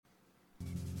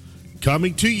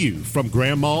Coming to you from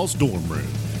Grandma's dorm room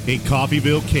in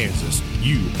Coffeyville, Kansas,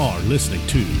 you are listening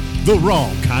to The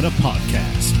Wrong Kind of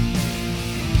Podcast.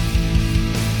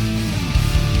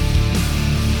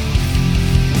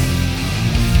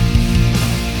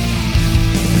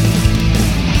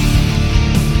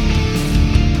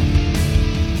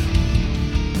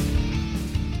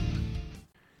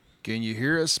 Can you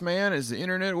hear us, man? Is the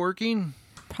internet working?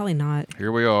 Probably not.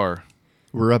 Here we are.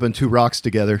 We're rubbing two rocks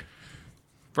together.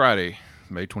 Friday,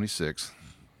 May 26th,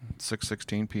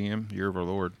 6:16 p.m., year of our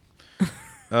Lord.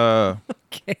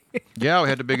 Okay. Yeah, we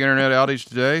had the big internet outage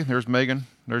today. There's Megan.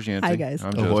 There's Yancey. Hi, guys.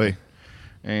 I'm Oh, boy.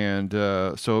 And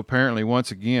so apparently,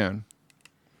 once again,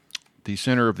 the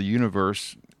center of the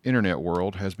universe internet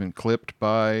world has been clipped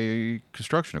by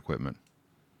construction equipment.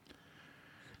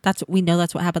 We know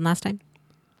that's what happened last time?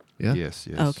 Yeah. Yes,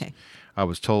 yes. Oh, okay. I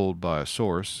was told by a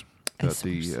source that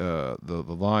the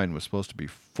line was supposed to be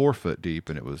 4 foot deep,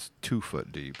 and it was 2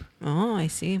 foot deep. Oh, I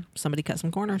see. Somebody cut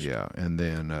some corners. Yeah, and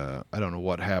then I don't know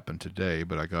what happened today,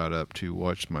 but I got up to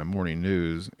watch my morning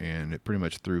news, and it pretty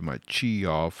much threw my chi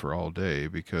off for all day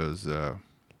because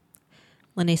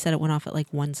Lene said it went off at like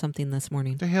 1 something this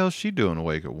morning. the hell's she doing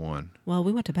awake at 1? Well,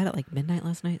 we went to bed at like midnight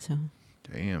last night, so.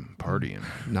 Damn, partying.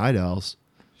 Night owls.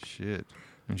 Shit.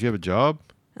 Did you have a job?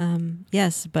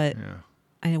 Yes, but Yeah,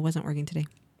 I wasn't working today.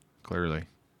 clearly.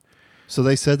 So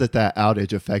they said that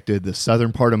outage affected the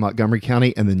southern part of Montgomery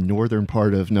County and the northern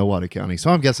part of Nowata County. So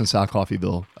I'm guessing South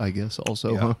Coffeyville, I guess,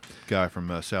 also, huh? Guy from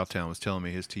Southtown was telling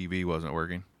me his TV wasn't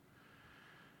working.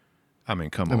 I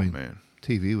mean, come on, man.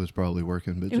 TV was probably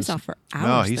working, but It was just, off for hours.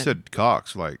 No, he then. said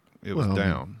Cox, like it was Well,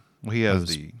 down. Well, he I has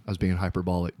was, the. I was being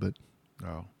hyperbolic, but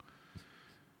Oh.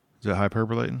 Is that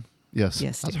hyperbolating? yes.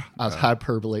 Yes, I was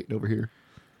hyperbolating over here.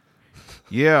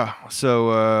 Yeah,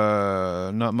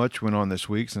 so not much went on this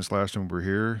week since last time we were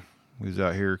here. We was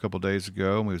out here a couple days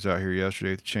ago, and we was out here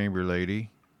yesterday at the Chamber Lady.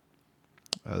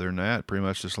 Other than that, pretty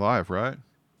much just life, right?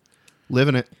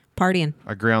 Living it. Partying.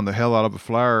 I ground the hell out of a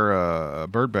flower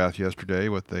bird bath yesterday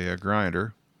with a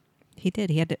grinder. He did.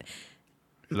 He had to.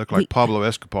 It looked like Pablo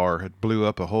Escobar had blew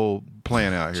up a whole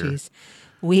plant out here.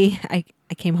 Jeez. I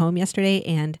came home yesterday,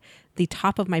 and the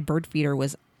top of my bird feeder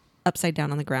was upside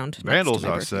down on the ground. next to Vandals, my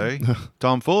I bird say.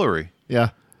 Tomfoolery.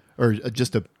 Yeah. Or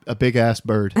just a big-ass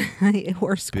bird. feeder.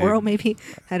 Or a squirrel, Big. maybe.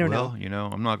 I don't know. Well, you know,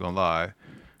 I'm not going to lie.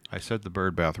 I set the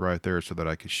bird bath right there so that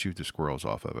I could shoot the squirrels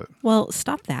off of it. Well,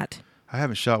 stop that, I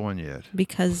haven't shot one yet.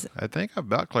 because I think I've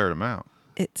about cleared them out.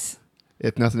 it's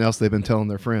If nothing else, they've been telling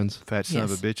their friends. Fat son of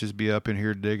Yes. a bitches be up in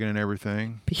here digging and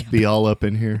everything. Be all up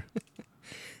in here.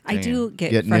 I do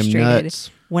get Getting them frustrated nuts.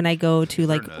 when I go to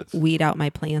like nuts. weed out my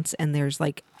plants and there's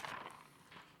like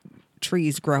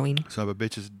trees growing. Son of a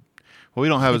bitches. Well, we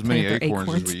don't have They as many plant their acorns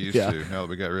as acorns. we used Yeah. to. Now that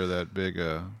we got rid of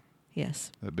that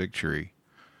Yes. big tree.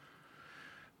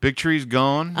 Big tree's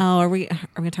gone. Oh, are we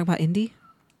going to talk about Indy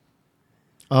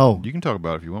Oh, You can talk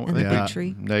about it if you want. and the Yeah. big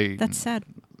tree? Nate, That's sad.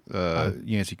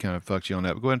 Yancey kind of fucks you on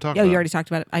that. But go ahead and talk Oh, about you it. already talked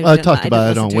about it. I didn't- talked didn't about it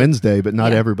listen on to Wednesday, but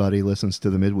not Yeah. everybody listens to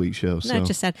the midweek show. No, So it's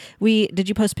just sad. Did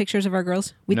you post pictures of our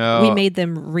girls? No. We made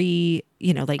them I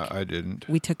didn't.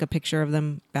 we took a picture of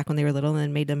them back when they were little and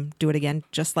then made them do it again,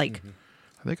 just like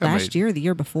I think last year or the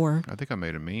year before. I think I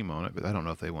made a meme on it, but I don't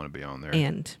know if they want to be on there.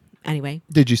 And anyway,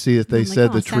 did you see that they I'm like, said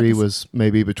oh, the it's sad tree to see. was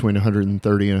maybe between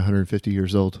 130 and 150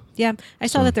 years old? yeah, I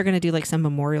saw So- that they're going to do like some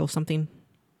memorial something,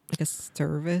 like a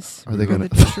service. Are they for gonna-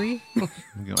 the tree? We're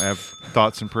going to have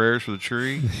thoughts and prayers for the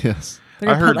tree. Yes. They're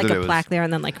I gonna heard put like that a it was- plaque there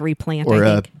and then like replant. Or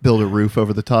I think. build a roof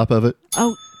over the top of it?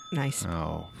 Oh, nice.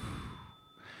 Oh.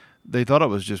 They thought it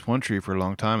was just one tree for a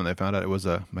long time, and they found out it was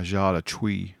a Majada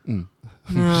tree.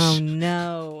 Oh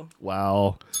no,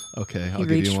 Wow. Okay, I'll he give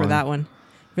reached you for one. that one.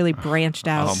 Really branched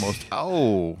out. Almost.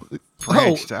 Oh,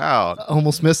 branched out.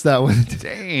 Almost missed that one.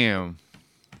 Damn.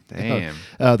 Damn.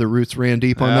 The roots ran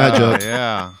deep on that joke.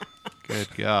 Yeah. Good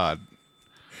God.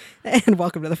 And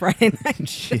welcome to the Friday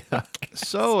night. Yeah.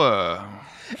 So,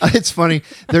 It's funny.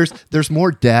 There's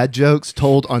more dad jokes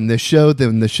told on this show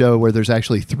than the show where there's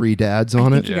actually 3 dads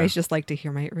on I it. think you guys just like to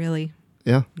hear my really.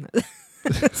 Yeah.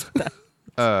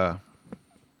 so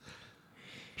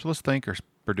let's thank our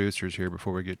producers here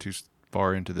before we get too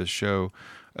far into this show.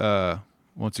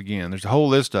 Once again, there's a whole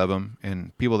list of them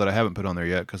and people that I haven't put on there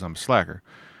yet because I'm a slacker.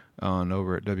 On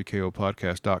over at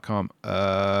WKOpodcast.com.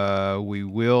 We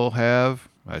will have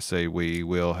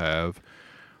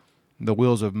the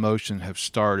wheels of motion have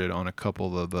started on a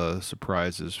couple of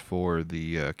surprises for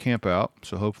the camp out,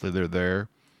 so hopefully they're there.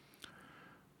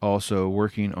 Also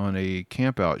working on a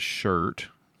camp out shirt.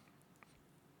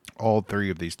 All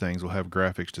 3 of these things will have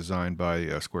graphics designed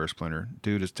by Square Splinter.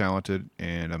 Dude is talented,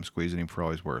 and I'm squeezing him for all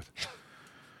he's worth.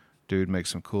 Dude makes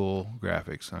some cool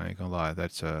graphics. I ain't gonna lie.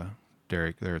 That's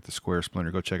Derek there at the Square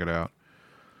Splinter. Go check it out.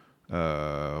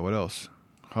 What else?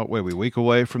 Oh, wait, we a week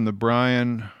away from the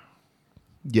Brian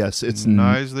Yes, it's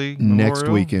Nisley next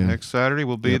Memorial. weekend. Next Saturday,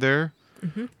 we'll be there.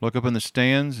 Mm-hmm. Look up in the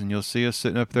stands, and you'll see us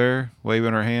sitting up there,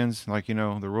 waving our hands like the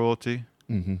royalty.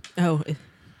 Mm-hmm. Oh,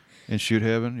 In Shoot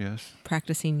Heaven, yes.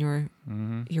 practicing your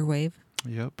wave.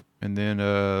 Yep. And then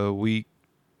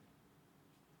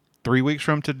 3 weeks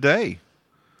from today,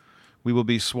 we will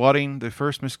be swatting the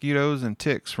first mosquitoes and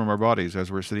ticks from our bodies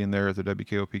as we're sitting there at the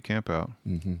WKOP campout.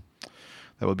 Mm-hmm.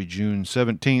 That will be June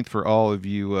 17th for all of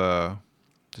you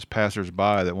just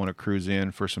passers-by that want to cruise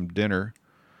in for some dinner.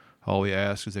 All we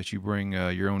ask is that you bring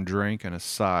your own drink and a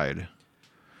side.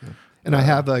 And I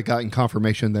have gotten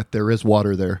confirmation that there is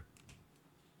water there.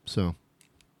 So.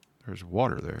 There's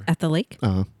water there. At the lake?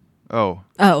 Oh.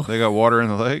 Oh. They got water in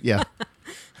the lake? Yeah.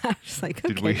 I was just like,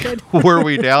 okay, Did we? good. Were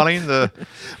we downing the?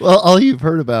 Well, all you've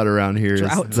heard about around here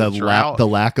Drought. is the Drought.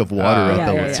 lack of water at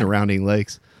the Yeah. surrounding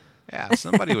lakes. Yeah,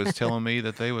 somebody was telling me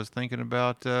that they was thinking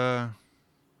about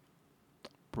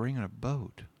bringing a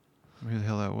boat. Who the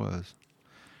hell that was?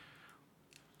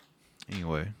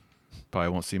 Anyway, probably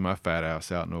won't see my fat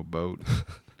ass out in no boat.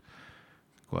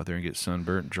 Go out there and get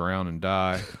sunburnt, drown, and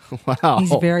die. Wow.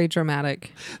 He's very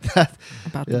dramatic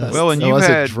about the boat. Well, when that you've was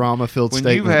had a drama-filled when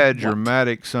statement. you've had What?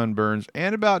 dramatic sunburns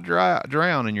and about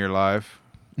drown in your life,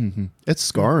 It's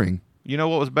scarring. you know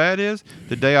what was bad is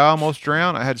the day I almost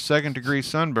drowned, I had 2nd-degree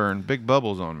sunburn, big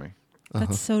bubbles on me.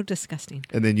 That's so disgusting.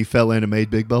 And then you fell in and made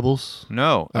big bubbles?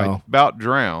 No, I Oh. about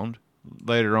drowned.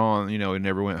 Later on, it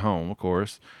never went home, of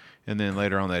course. And then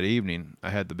later on that evening, I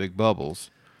had the big bubbles.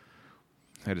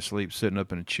 I had to sleep sitting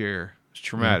up in a chair. It's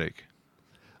traumatic.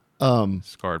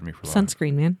 Scarred me for life.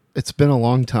 Sunscreen, man. It's been a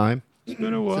long time It's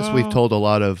been a while. since we've told a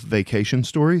lot of vacation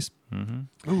stories. Ooh,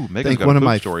 Megan's think got one a of poop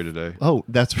my- story today. Oh,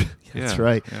 that's Yeah,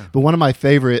 right. yeah. But one of my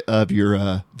favorite of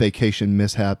your vacation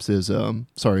mishaps is,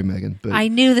 sorry, Megan, but I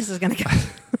knew this was going to go.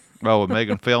 Oh, when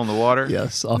Megan fell in the water?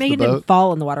 yes, off Megan the boat. didn't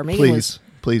fall in the water.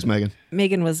 Please, Megan.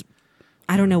 Megan was,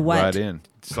 I don't know what, Right in.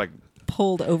 It's like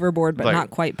pulled overboard, but Like,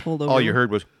 not quite pulled over. all you heard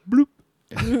was bloop.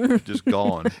 And just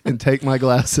gone. And take my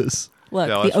glasses. Look,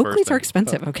 No, the that's first Oakleys thing. are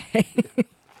expensive, okay?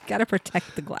 Got to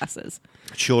protect the glasses.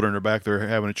 Children are back there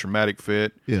having a traumatic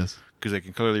fit Yes. because they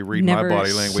can clearly read Never- my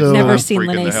body language. So- and Never I'm seen freaking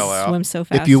Lene the hell out. swim so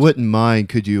fast. If you wouldn't mind,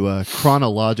 could you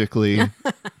chronologically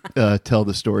tell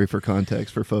the story for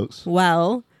context for folks?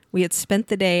 Well, we had spent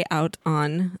the day out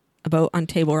on a boat on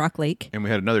Table Rock Lake. And we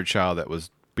had another child that was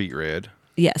beat red.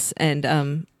 Yes, and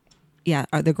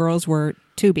the girls were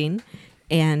tubing,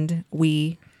 and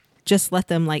we just let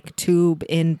them tube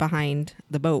in behind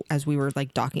the boat as we were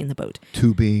docking the boat.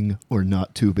 Tubing or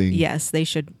not tubing? Yes, they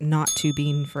should not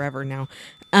tubing forever now.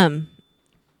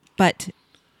 But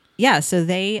yeah, so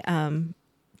they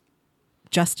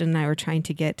Justin and I were trying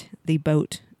to get the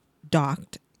boat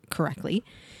docked correctly.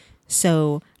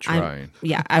 So Trying.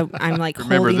 I'm Remember,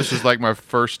 holding. this is like my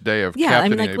first day of Yeah,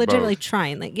 I'm captaining a legitimately boat.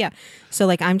 trying. So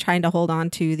I'm trying to hold on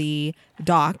to the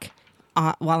dock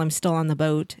while I'm still on the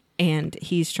boat, and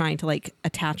he's trying to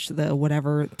attach the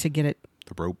whatever to get it.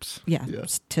 The ropes. Yeah,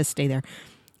 to stay there.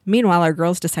 Meanwhile, our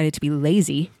girls decided to be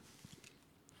lazy.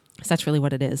 So that's really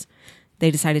what it is.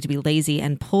 They decided to be lazy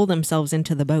and pull themselves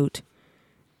into the boat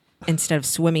instead of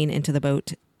swimming into the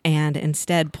boat, and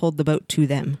instead pulled the boat to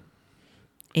them.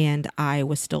 And I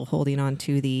was still holding on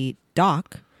to the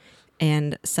dock,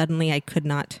 and suddenly I could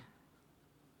not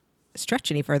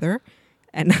stretch any further,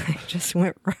 and I just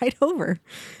went right over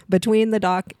between the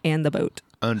dock and the boat,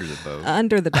 Under the boat.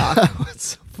 under the dock. What's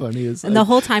so funny is And the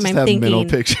whole time just I'm have thinking, mental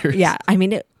pictures. yeah, I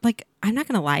mean, I'm not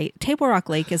gonna lie, Table Rock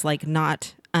Lake is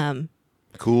not.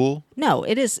 Cool. No,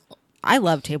 it is. I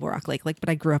love Table Rock Lake, but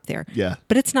I grew up there. Yeah.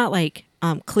 But it's not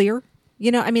clear.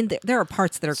 I mean, there are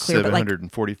parts that are clear, but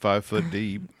 745 foot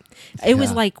deep. it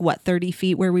was Yeah. 30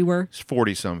 feet where we were, It's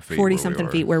 40-some feet. 40 where we something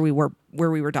were. feet where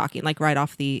we were docking, right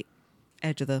off the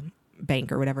edge of the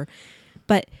bank or whatever.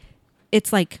 But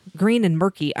it's green and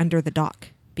murky under the dock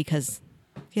because,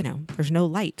 there's no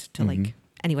light to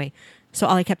anyway. So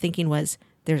all I kept thinking was,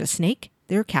 there's a snake,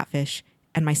 there are catfish,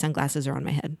 and my sunglasses are on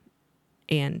my head.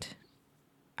 And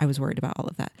I was worried about all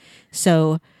of that.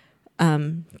 So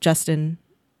Justin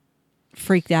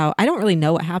freaked out. I don't really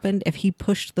know what happened, if he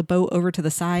pushed the boat over to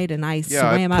the side and I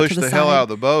Yeah, swam I out to pushed the the side. hell out of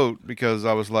the boat because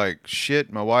I was like,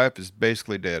 shit, my wife is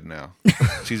basically dead now.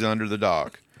 She's under the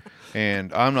dock.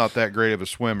 And I'm not that great of a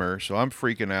swimmer, so I'm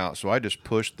freaking out. So I just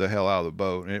pushed the hell out of the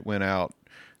boat, and it went out.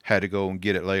 Had to go and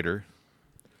get it later.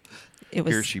 It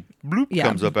was Here she bloop, yeah.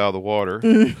 comes up out of the water.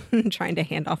 trying to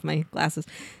hand off my glasses.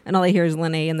 And all I hear is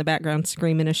Lene in the background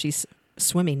screaming as she's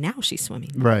swimming. Now she's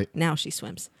swimming. Right. Now she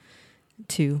swims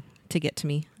to get to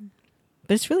me.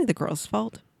 But it's really the girl's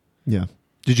fault. Yeah.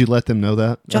 Did you let them know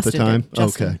that at the time?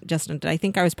 Okay. Justin did. I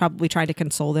think I was probably trying to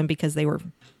console them because they were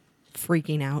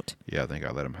freaking out. Yeah, I think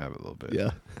I let them have it a little bit.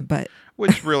 Yeah. But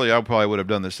Which really, I probably would have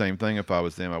done the same thing if I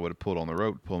was them. I would have pulled on the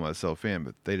rope to pull myself in,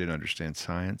 but they didn't understand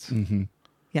science. Mm-hmm.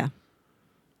 yeah.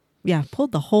 Yeah,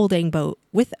 pulled the whole dang boat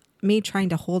with me trying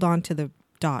to hold on to the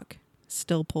dock.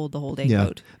 Still pulled the whole dang Yeah.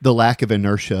 boat. The lack of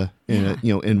inertia in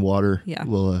Yeah. it, in water Yeah.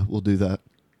 will do that.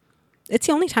 It's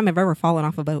the only time I've ever fallen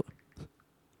off a boat.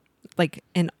 Like,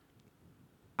 and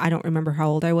I don't remember how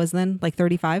old I was then, like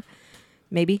 35,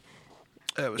 maybe.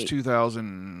 That was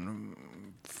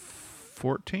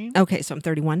 2014. Okay, so I'm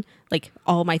 31. Like,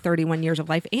 all my 31 years of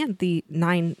life and the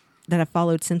 9 that have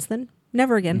followed since then,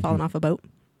 never again fallen off a boat.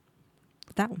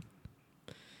 But that one.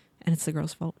 And it's the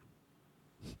girl's fault.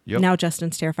 Yep. Now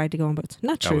Justin's terrified to go on boats.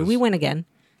 Not That true. was- We went again.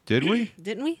 Did we?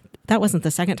 Didn't we? That wasn't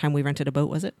the second time we rented a boat,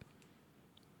 was it?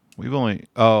 We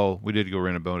did go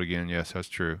rent a boat again. Yes, that's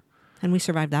true. And we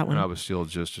survived that one. And I was still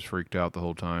just as freaked out the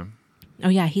whole time. Oh,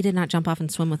 yeah. He did not jump off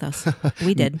and swim with us.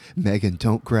 We did. Megan,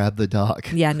 don't grab the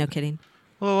dock. Yeah, no kidding.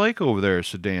 Well, the lake over there is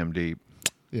so damn deep.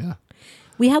 Yeah.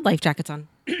 We had life jackets on.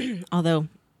 Although,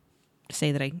 to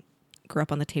say that I grew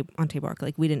up on Table Rock,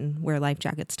 like we didn't wear life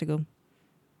jackets to go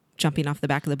jumping off the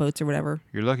back of the boats or whatever.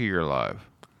 You're lucky you're alive.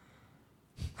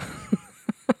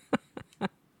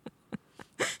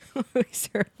 We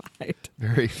survived.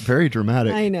 Very, very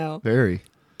dramatic. I know. Very.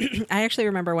 I actually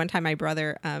remember one time my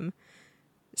brother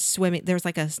swimming. There was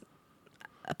like a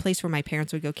place where my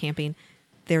parents would go camping.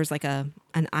 There was like an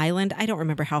island. I don't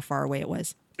remember how far away it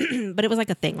was, but it was like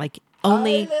a thing. Like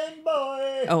only. Island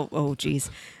boy. Oh, geez.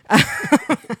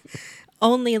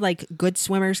 Only like good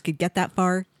swimmers could get that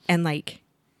far, and like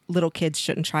little kids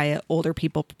shouldn't try it. Older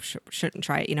people shouldn't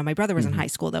try it. You know, my brother was in high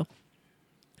school though,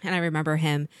 and I remember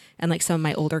him and like some of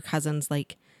my older cousins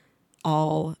like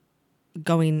all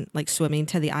going like swimming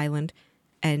to the island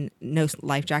and no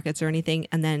life jackets or anything.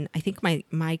 And then I think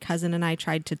my cousin and I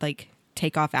tried to like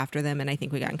take off after them, and I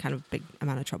think we got in kind of a big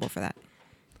amount of trouble for that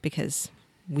because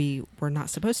we were not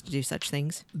supposed to do such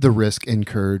things. The risk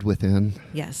incurred within.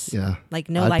 Yes. Yeah. Like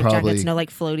no I'd life probably jackets, no like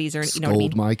floaties or you know what I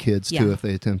mean. Scold my kids Yeah. too if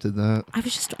they attempted that. I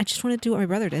just wanted to do what my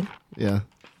brother did. Yeah.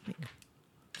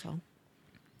 So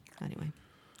anyway,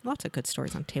 lots of good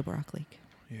stories on Table Rock Lake.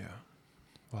 Yeah.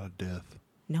 A lot of death.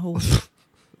 No,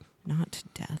 not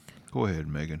death. Go ahead,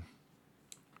 Megan.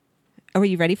 Are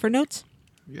you ready for notes?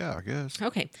 Yeah, I guess.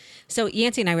 Okay. So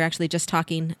Yancey and I were actually just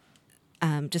talking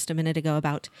just a minute ago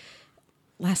about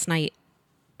last night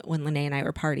when Lene and I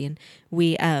were partying.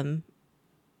 We Lene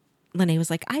was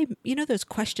like, those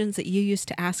questions that you used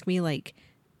to ask me like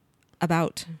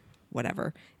about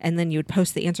whatever. And then you would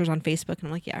post the answers on Facebook. And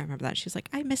I'm like, yeah, I remember that. She's like,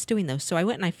 I miss doing those. So I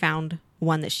went and I found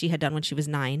one that she had done when she was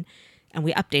 9. And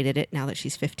we updated it now that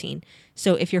she's 15.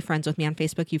 So if you're friends with me on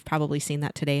Facebook, you've probably seen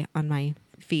that today on my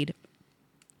feed.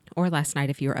 Or last night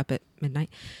if you were up at midnight.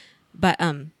 But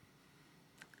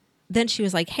then she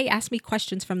was like, hey, ask me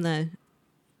questions from the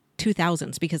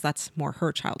 2000s because that's more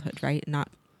her childhood, right? Not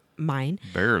mine.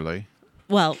 Barely.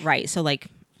 Well, right. So like,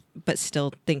 but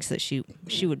still thinks that she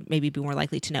would maybe be more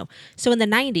likely to know. So in the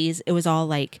 90s, it was all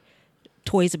like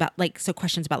toys about like, so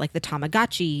questions about like the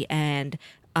Tamagotchi and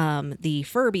the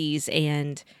Furbies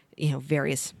and,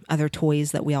 various other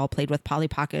toys that we all played with, Polly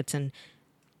Pockets. And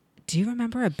do you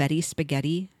remember a Betty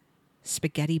Spaghetti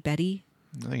Betty?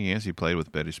 I think Yancey played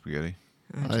with Betty Spaghetti.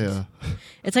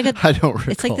 It's like I don't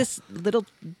recall. It's like this little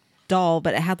doll,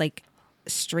 but it had like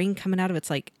string coming out of its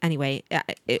like. Anyway,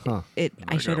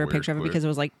 I showed her a picture of it because it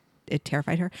was like it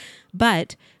terrified her.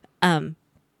 But as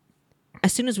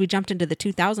soon as we jumped into the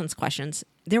 2000s questions,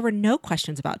 there were no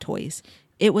questions about toys.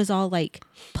 It was all like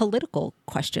political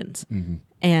questions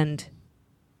and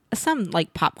some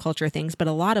like pop culture things, but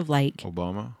a lot of like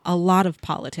Obama. a lot of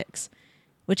politics,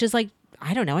 which is like,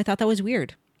 I don't know. I thought that was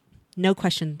weird. No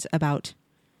questions about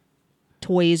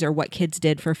toys or what kids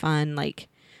did for fun. Like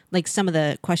some of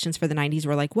the questions for the 90s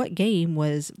were like, what game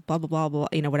was blah, blah, blah,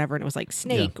 blah, whatever. And it was like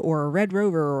Snake or Red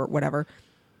Rover or whatever.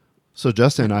 So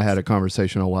Justin and I had a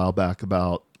conversation a while back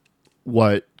about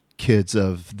what kids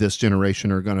of this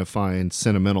generation are going to find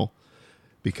sentimental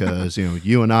because,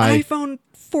 you and I... iPhone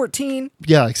 14.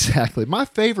 Yeah, exactly. My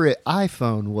favorite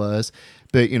iPhone was,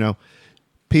 but,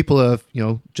 people of,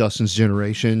 Justin's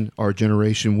generation, our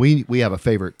generation, we have a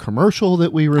favorite commercial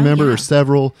that we remember or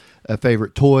several, a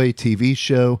favorite toy, TV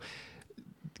show.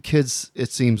 kids,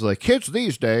 it seems like kids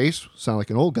these days sound like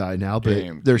an old guy now, but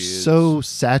Damn they're kids. so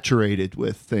saturated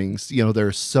with things.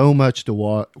 There's so much to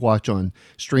watch on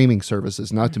streaming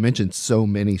services, not to mention so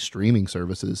many streaming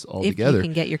services If altogether. you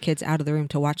can get your kids out of the room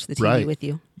to watch the TV Right. with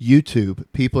you. YouTube,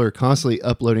 people are constantly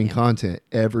uploading Yeah. content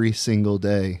every single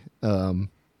day.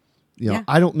 Yeah.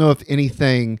 I don't know if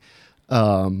anything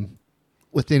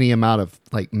with any amount of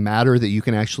like matter that you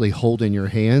can actually hold in your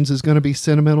hands is going to be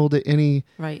sentimental to any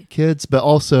Right. kids, but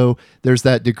also there's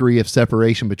that degree of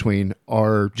separation between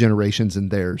our generations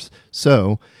and theirs.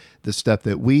 So the stuff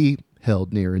that we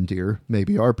held near and dear,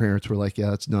 maybe our parents were like,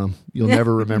 yeah, that's dumb. You'll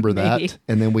never remember Maybe. that.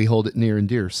 And then we hold it near and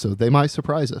dear. So they might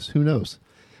surprise us. Who knows?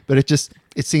 But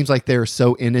it seems like they're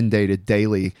so inundated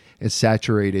daily and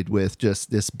saturated with just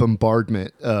this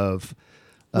bombardment of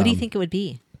What do you think it would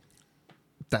be?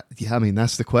 that. Yeah, I mean,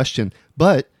 that's the question.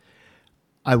 But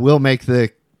I will make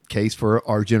the case for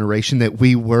our generation that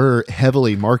we were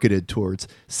heavily marketed towards.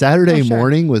 Saturday Oh, sure.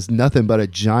 morning was nothing but a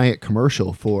giant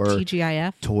commercial for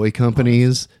TGIF? toy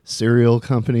companies, cereal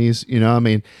companies. I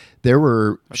mean, there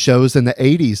were shows in the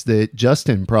 80s that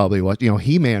Justin probably watched.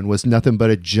 He-Man was nothing but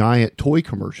a giant toy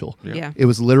commercial. Yeah. It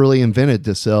was literally invented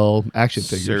to sell action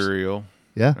figures. Cereal.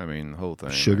 Yeah. I mean, the whole thing.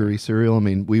 Sugary cereal. I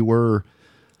mean, we were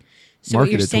So what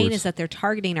you're marketed saying towards- is that they're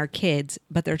targeting our kids,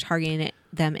 but they're targeting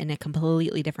them in a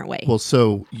completely different way. Well,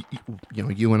 so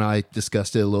you and I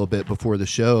discussed it a little bit before the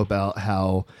show about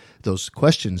how those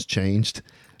questions changed.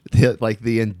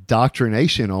 The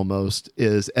indoctrination almost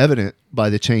is evident by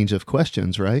the change of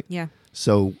questions, right? yeah.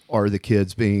 So are the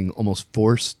kids being almost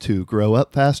forced to grow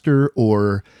up faster,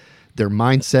 or their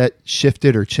mindset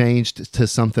shifted or changed to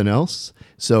something else?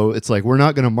 So it's like, we're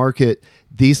not going to market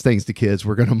these things to kids.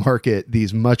 We're going to market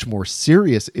these much more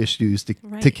serious issues to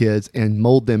Right. kids and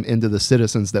mold them into the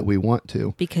citizens that we want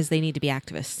to. Because they need to be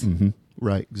activists. Mm-hmm.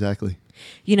 Right, exactly.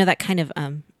 That kind of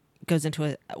goes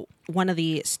into one of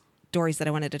the stories that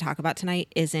I wanted to talk about tonight.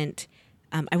 Isn't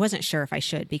I wasn't sure if I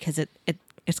should, because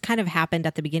it's kind of happened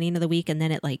at the beginning of the week, and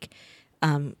then it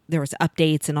there was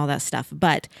updates and all that stuff.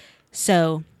 But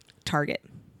so Target,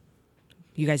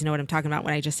 you guys know what I'm talking about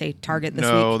when I just say Target this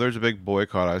No, week. there's a big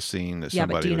boycott I've seen that Yeah,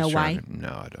 but somebody do you was know trying why? to- No,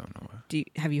 I don't know why.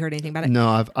 Have you heard anything about it? No,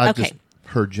 I've Okay. just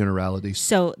heard generalities.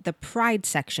 So the Pride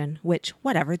section, which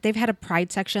whatever, they've had a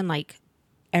Pride section like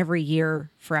every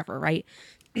year forever, right?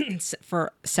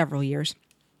 For several years.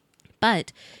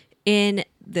 But in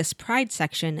this Pride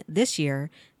section this year,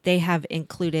 they have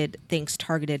included things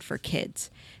targeted for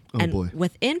kids. Oh, and boy.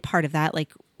 within part of that,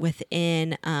 like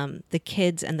within the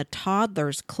kids and the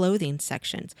toddlers clothing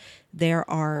sections, there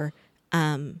are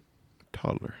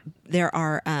Toddler.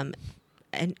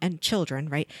 and children,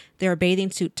 right? There are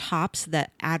bathing suit tops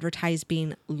that advertise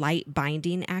being light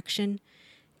binding action,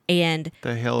 and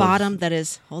The hell bottoms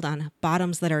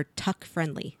that are tuck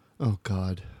friendly. Oh,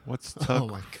 God. What's tuck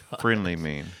my God. friendly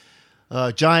mean?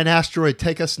 Giant asteroid,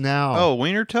 take us now. Oh,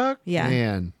 wiener tuck? Yeah,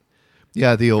 Man.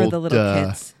 Yeah, the for old the little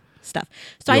kids stuff.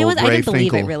 So the I old didn't Ray believe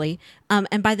it Finkel. really.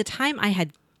 And by the time I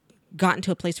had gotten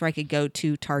to a place where I could go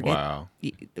to Target, Wow.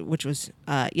 which was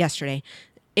yesterday,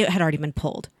 it had already been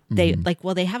pulled. They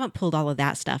they haven't pulled all of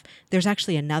that stuff. There's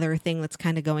actually another thing that's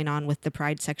kind of going on with the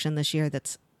Pride section this year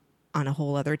that's on a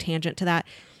whole other tangent to that.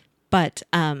 But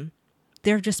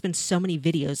there have just been so many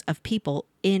videos of people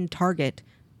in Target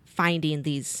finding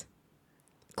these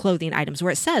clothing items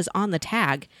where it says on the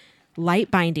tag,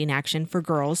 light binding action for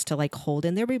girls to like hold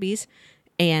in their boobies,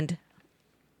 and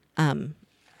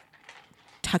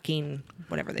tucking,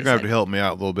 whatever they You're going to have say, to help me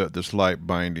out a little bit with this light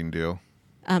binding deal.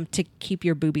 to keep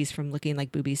your boobies from looking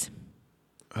like boobies.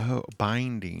 Oh,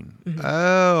 binding. Mm-hmm.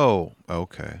 Oh,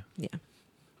 okay. Yeah.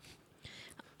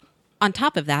 On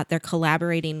top of that, they're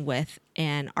collaborating with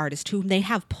an artist whom they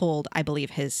have pulled, I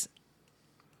believe, his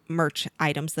merch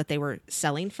items that they were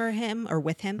selling for him or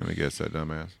with him. Let me guess that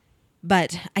dumbass.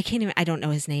 But I don't know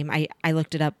his name. I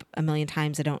looked it up a million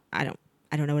times. I don't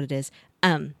know what it is.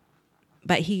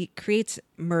 But he creates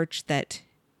merch that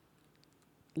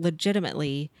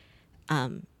legitimately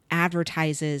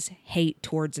advertises hate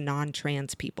towards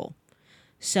non-trans people.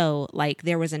 So, like,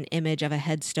 there was an image of a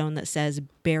headstone that says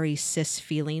 "bury cis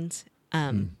feelings,"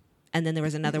 and then there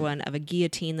was another one of a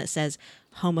guillotine that says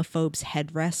 "homophobes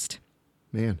headrest."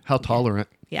 Man, how tolerant.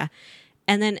 Yeah.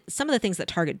 And then some of the things that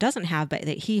Target doesn't have, but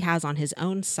that he has on his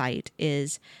own site,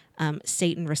 is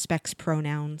Satan respects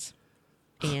pronouns,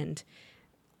 and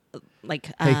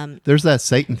Hey, there's that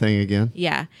Satan thing again.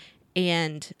 yeah,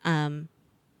 and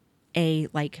a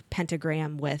like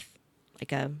pentagram with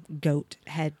like a goat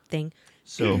head thing.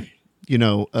 So,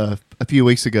 a few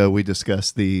weeks ago we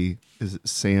discussed is it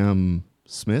Sam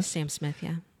Smith. Sam Smith,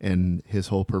 yeah. And his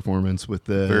whole performance with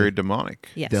the Very demonic.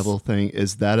 Yes. devil thing.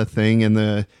 Is that a thing in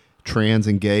the trans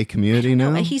and gay community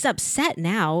now? No, he's upset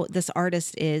now. This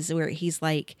artist is where he's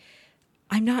like,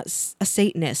 I'm not a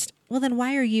Satanist. Well, then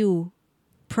why are you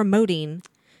promoting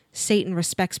Satan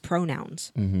respects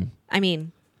pronouns? Mm-hmm. I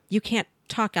mean, you can't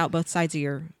talk out both sides of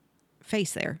your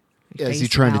face there. Is he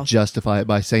trying to justify it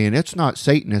by saying it's not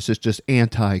Satanist, it's just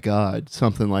anti-God,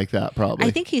 something like that? Probably.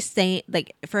 I think he's saying,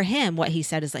 like, for him, what he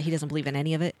said is that he doesn't believe in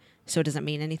any of it, so it doesn't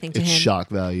mean anything to it's him. shock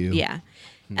value. Yeah,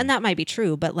 and that might be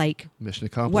true, but like, Mission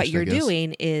accomplished. what you're I guess.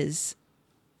 doing is,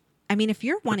 I mean, if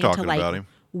you're wanting to talking about like him.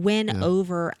 win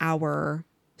over our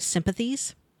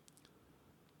sympathies,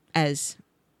 as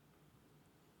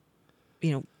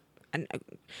you know,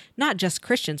 not just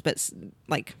Christians, but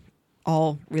like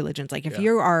all religions. Like if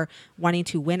you are wanting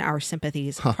to win our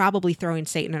sympathies, probably throwing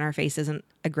Satan in our face isn't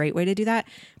a great way to do that.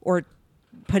 Or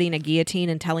putting a guillotine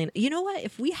and telling, you know what,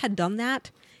 if we had done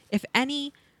that, if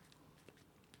any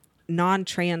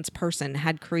non-trans person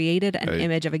had created an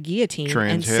image of a guillotine and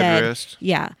trans said,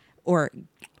 headrest. or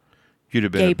You'd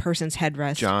have been gay a person's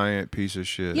headrest, giant piece of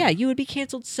shit. yeah, you would be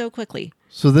canceled so quickly.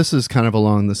 So this is kind of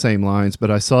along the same lines, but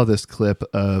I saw this clip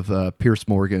of Pierce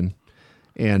Morgan,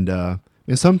 and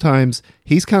sometimes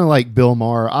he's kind of like Bill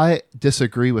Maher. I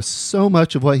disagree with so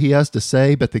much of what he has to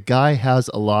say, but the guy has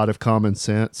a lot of common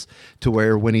sense to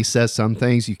where when he says some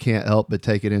things, you can't help but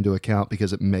take it into account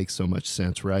because it makes so much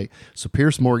sense, right? So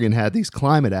Pierce Morgan had these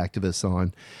climate activists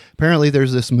on. Apparently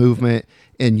there's this movement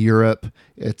in Europe.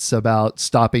 It's about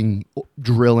stopping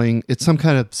drilling. It's some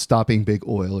kind of stopping big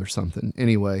oil or something.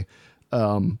 Anyway,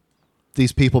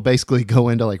 these people basically go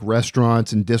into like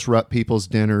restaurants and disrupt people's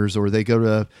dinners, or they go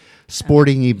to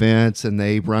sporting events and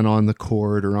they run on the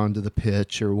court or onto the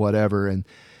pitch or whatever. And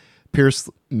Pierce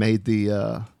made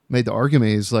the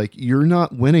argument. He's like, you're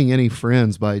not winning any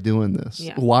friends by doing this.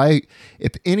 Yeah. Why,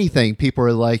 if anything, people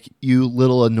are like, you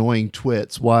little annoying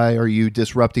twits. Why are you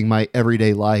disrupting my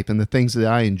everyday life and the things that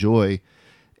I enjoy?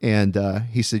 And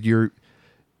he said,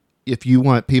 if you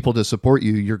want people to support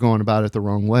you, you're going about it the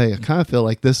wrong way. I kind of feel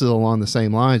like this is along the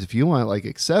same lines. If you want like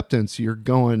acceptance, you're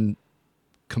going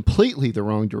completely the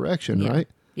wrong direction, right?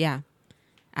 Yeah,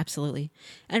 absolutely.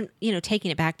 And, you know, taking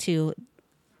it back to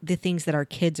the things that our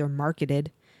kids are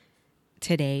marketed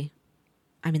today,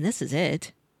 I mean, this is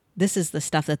it. This is the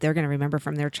stuff that they're going to remember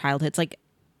from their childhood. It's like,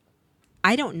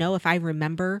 I don't know if I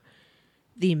remember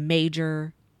the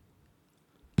major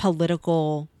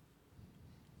political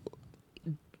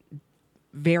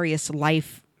various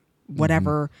life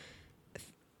whatever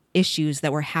issues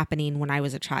that were happening when I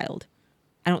was a child.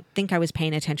 I don't think I was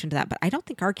paying attention to that, but I don't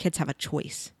think our kids have a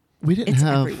choice. We didn't It's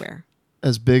have everywhere.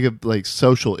 as big of like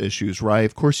social issues, right?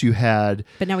 Of course you had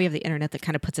But now we have the internet that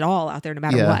kind of puts it all out there no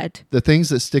matter what. the things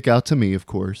that stick out to me, of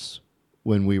course,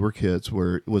 when we were kids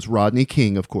was Rodney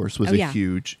King, of course, was a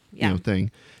huge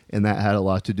thing. And that had a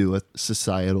lot to do with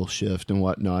societal shift and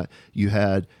whatnot. You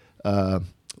had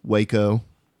Waco.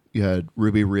 You had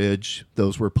Ruby Ridge;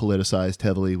 those were politicized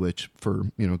heavily, which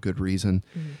for good reason.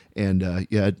 And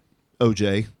you had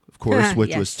OJ, of course,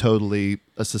 which was totally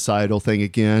a societal thing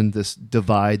again. This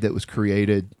divide that was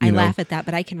created. I laugh at that,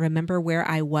 but I can remember where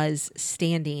I was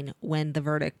standing when the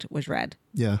verdict was read.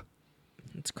 Yeah,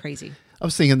 it's crazy. I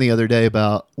was thinking the other day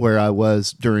about where I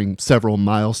was during several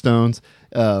milestones.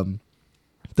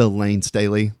 The Lane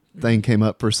Staley thing came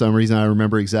up for some reason. I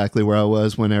remember exactly where I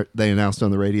was when they announced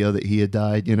on the radio that he had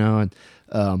died, and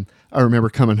I remember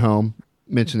coming home,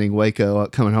 mentioning Waco,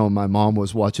 coming home, my mom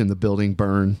was watching the building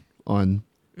burn on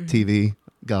TV,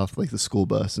 got off like the school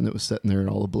bus, and it was sitting there in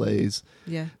all ablaze.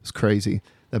 Yeah. It was crazy.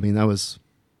 I mean, that was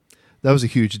a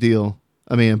huge deal.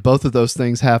 I mean, both of those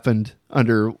things happened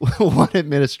under one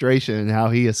administration, and how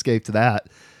he escaped that,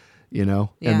 and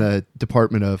the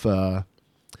Department of,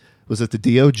 was it the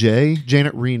DOJ?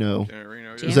 Janet Reno.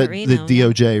 Was that the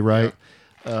DOJ, right?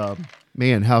 Yeah.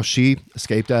 Man, how she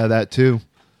escaped out of that too.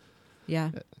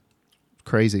 Yeah.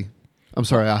 Crazy. I'm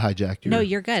sorry, I hijacked you. No,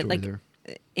 you're good. Like there.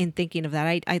 In thinking of that,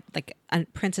 I like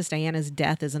Princess Diana's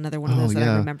death is another one of those that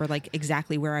I remember like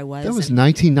exactly where I was. That was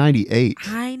 1998.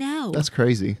 I know. That's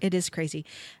crazy. It is crazy.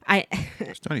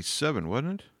 It's 97,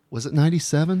 wasn't it? Was it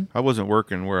 97? I wasn't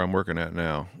working where I'm working at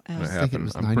now. I was thinking it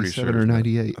was 97 or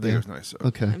 98. I think it was 97.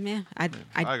 Okay. I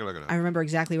can look it up. I remember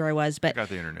exactly where I was, but I got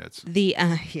the internets.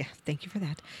 Thank you for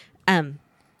that.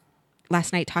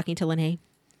 Last night talking to Lene,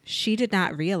 she did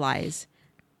not realize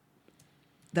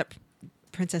that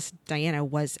Princess Diana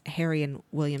was Harry and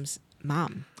William's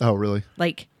mom. Oh, really?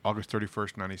 Like August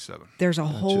 31st, 97. There's a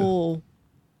whole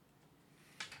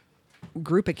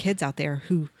group of kids out there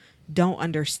who don't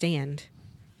understand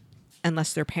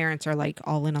unless their parents are like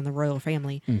all in on the royal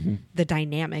family, the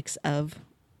dynamics of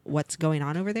what's going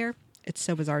on over there. It's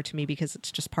so bizarre to me because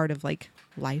it's just part of like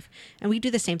life. And we do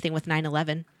the same thing with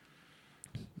 9/11.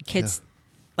 Kids,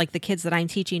 like the kids that I'm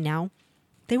teaching now,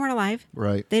 they weren't alive.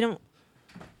 Right. They don't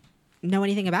know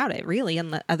anything about it really,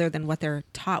 other than what they're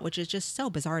taught, which is just so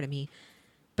bizarre to me.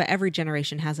 But every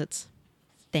generation has its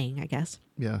thing, I guess.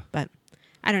 Yeah. But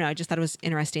I don't know. I just thought it was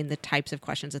interesting the types of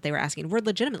questions that they were asking were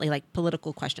legitimately like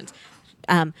political questions.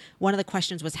 One of the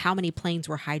questions was how many planes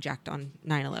were hijacked on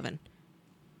 9/11.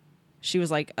 She was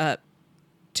like,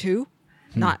 2,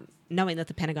 not knowing that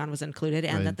the Pentagon was included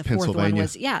and Right. that the fourth one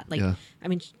Pennsylvania. was, I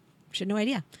mean, she had no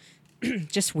idea.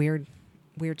 Just weird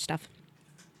stuff.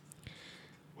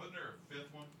 Wasn't there a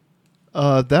fifth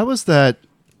one? That was that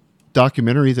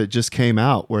documentary that just came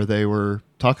out where they were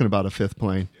talking about a fifth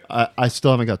plane. I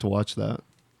still haven't got to watch that.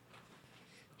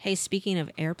 Hey, speaking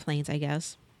of airplanes, I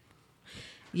guess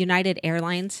United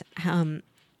Airlines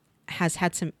has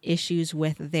had some issues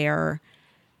with their,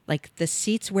 like the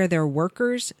seats where their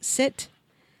workers sit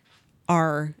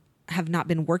have not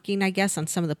been working, I guess, on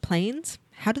some of the planes.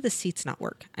 How do the seats not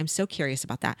work? I'm so curious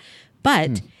about that.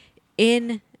 But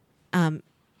in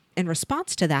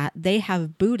response to that, they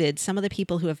have booted some of the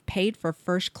people who have paid for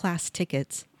first class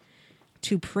tickets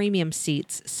to premium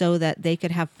seats so that they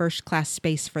could have first class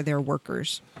space for their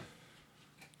workers.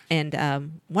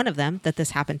 And one of them that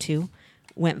this happened to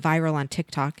went viral on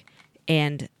TikTok.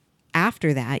 And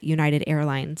after that, United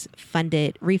Airlines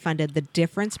refunded the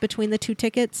difference between the two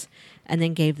tickets and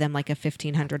then gave them like a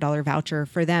 $1,500 voucher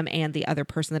for them and the other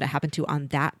person that it happened to on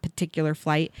that particular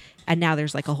flight. And now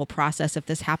there's like a whole process. If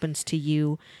this happens to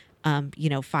you,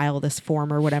 file this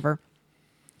form or whatever.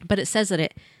 But it says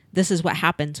that this is what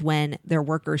happens when their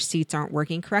workers' seats aren't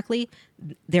working correctly.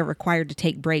 They're required to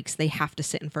take breaks. They have to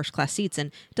sit in first class seats. And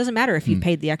it doesn't matter if you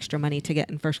paid the extra money to get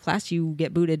in first class, you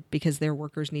get booted because their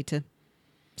workers need to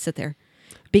sit there.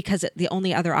 Because the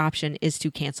only other option is to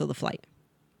cancel the flight.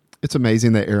 It's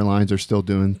amazing that airlines are still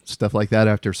doing stuff like that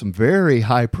after some very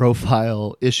high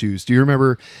profile issues. Do you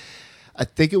remember, I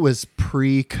think it was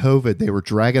pre-COVID, they were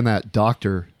dragging that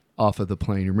doctor off of the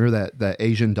plane. You remember that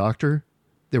Asian doctor?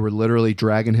 They were literally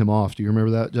dragging him off. Do you remember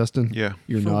that, Justin? Yeah.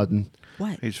 You're nodding.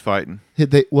 What? He's fighting. They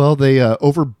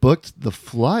overbooked the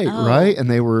flight, right? And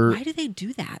why do they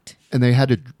do that? And they had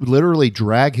to literally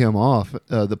drag him off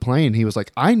the plane. He was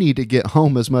like, I need to get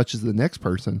home as much as the next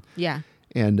person. Yeah.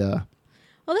 And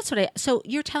well, that's what so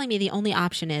you're telling me the only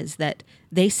option is that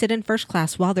they sit in first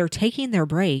class while they're taking their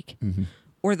break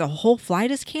or the whole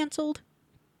flight is canceled?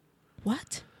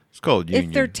 What? It's called union.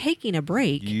 If they're taking a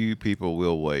break. You people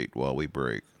will wait while we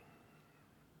break.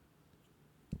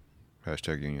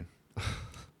 Hashtag union.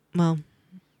 Well.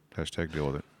 Hashtag deal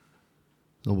with it.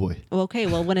 oh boy. Well, okay.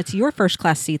 Well, when it's your first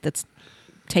class seat that's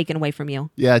taken away from you.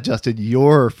 Yeah, Justin,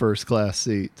 your first class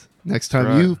seat. Next time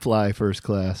Right. you fly first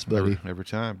class, buddy. Every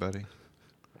time, buddy.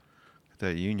 Get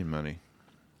that union money.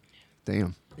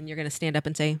 Damn. And you're going to stand up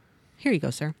and say, here you go,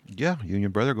 sir. Yeah,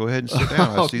 union brother, go ahead and sit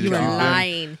down. I see You that are you've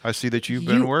lying. I see that you've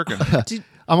been working.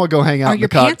 I'm going to go hang out Are in your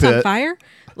the pants cockpit. on fire?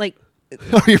 Like,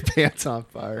 Are your pants on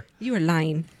fire? you are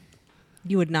lying.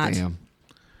 You would not. Damn.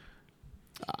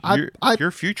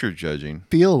 You're future judging.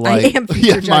 Feel like I am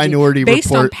future judging Minority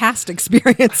based on Report. past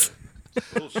experience.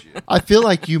 Bullshit. I feel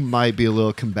like you might be a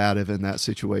little combative in that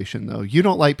situation, though. You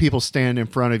don't like people standing in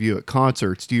front of you at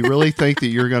concerts. Do you really think that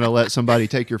you're going to let somebody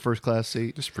take your first class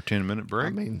seat? Just for 10-minute break.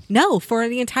 I mean, No, for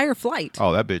the entire flight.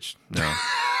 Oh, that bitch. No.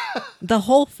 The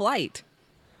whole flight.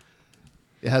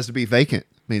 it has to be vacant.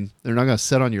 I mean, they're not going to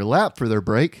sit on your lap for their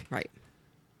break. Right.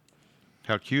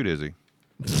 How cute is he?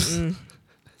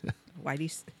 Why do you...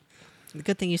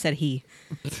 Good thing you said he.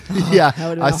 Yeah, that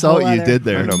would've been I a saw whole what you other- did I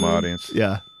there. know my audience.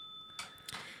 Yeah.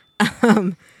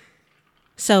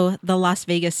 So the Las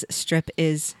Vegas Strip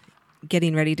is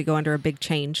getting ready to go under a big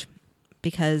change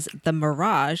because the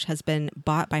Mirage has been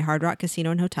bought by Hard Rock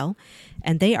Casino and Hotel,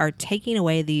 and they are taking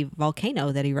away the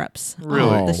volcano that erupts Really?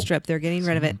 on the Strip. They're getting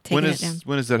rid of it, taking it down.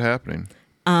 When is that happening?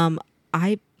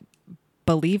 I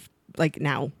believe like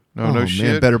now. No, oh, no man,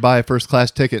 shit. better buy a first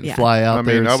class ticket and Yeah. fly out I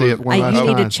there mean, and I see was- it one last You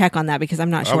need to time. check on that because I'm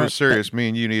not sure. I was serious. Me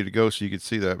and you need to go so you could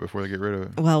see that before they get rid of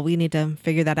it. Well, we need to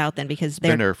figure that out then because Been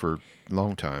they're there for a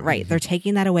long time. right. They're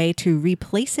taking that away to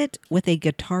replace it with a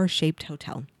guitar-shaped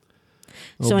hotel.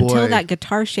 Oh, So until boy. that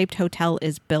guitar-shaped hotel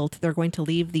is built, they're going to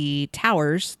leave the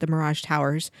towers, the Mirage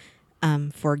Towers,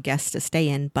 for guests to stay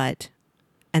in,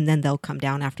 and then they'll come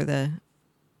down after the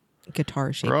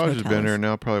guitar-shaped Mirage hotels. has been there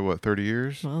now probably, 30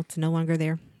 years? Well, it's no longer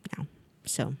there now.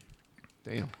 So,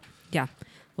 Damn. yeah,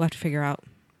 we'll have to figure out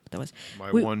what that was.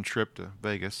 My We- one trip to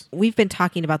Vegas. We've been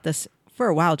talking about this for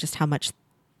a while, just how much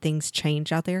things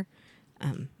change out there.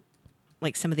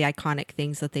 Like some of the iconic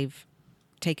things that they've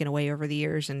taken away over the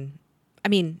years. And I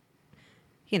mean,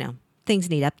 you know, things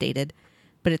need updated,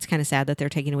 but it's kind of sad that they're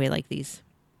taking away like these,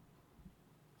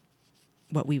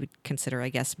 what we would consider, I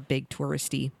guess, big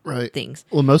touristy things.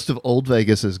 Well, most of old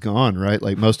Vegas is gone, right?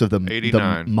 Like most of the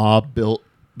 89. mob built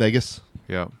Vegas.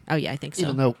 Yeah. Oh yeah, I think so.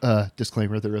 Even though,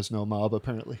 disclaimer, there is no mob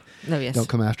apparently. Oh yes. Don't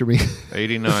come after me.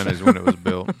 89 is when it was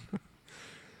built.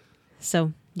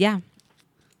 So yeah,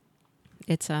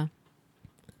 it's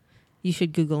you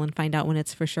should Google and find out when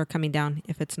it's for sure coming down.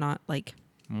 If it's not, like,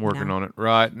 I'm working on it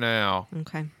right now.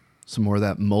 Okay. Some more of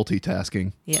that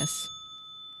multitasking. Yes.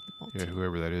 Yeah,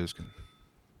 whoever that is can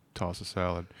toss a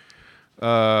salad.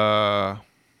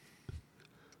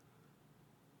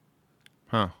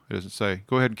 It doesn't say.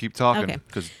 Go ahead and keep talking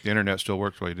because the internet still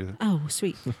works while you do that. Oh,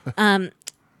 sweet.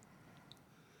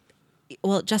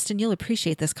 Well, Justin, you'll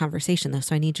appreciate this conversation though,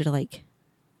 so I need you to like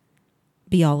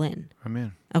be all in. I'm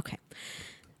in. Okay.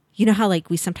 You know how like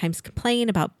we sometimes complain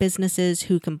about businesses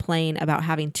who complain about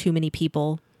having too many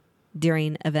people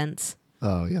during events?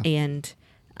 Oh yeah. And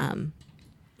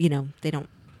you know,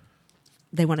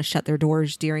 they want to shut their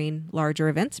doors during larger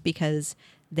events because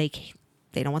they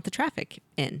don't want the traffic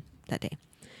in that day.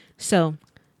 So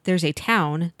there's a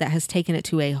town that has taken it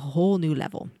to a whole new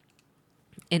level.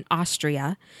 In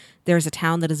Austria, there's a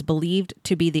town that is believed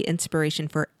to be the inspiration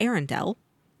for Arendelle,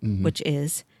 which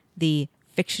is the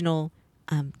fictional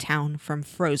town from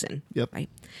Frozen. Yep. Right.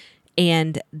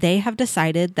 And they have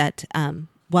decided that,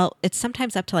 well, it's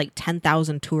sometimes up to like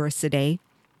 10,000 tourists a day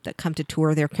that come to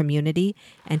tour their community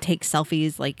and take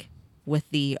selfies like with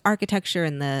the architecture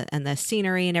and the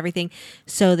scenery and everything.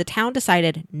 So the town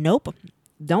decided, nope,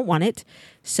 don't want it.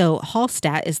 So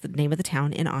Hallstatt is the name of the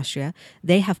town in Austria.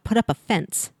 They have put up a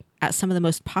fence at some of the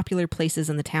most popular places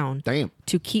in the town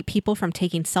to keep people from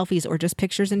taking selfies or just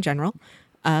pictures in general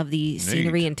of the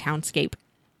scenery and townscape.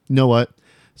 You know what?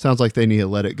 Sounds like they need to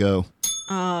let it go.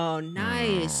 Oh,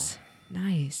 nice.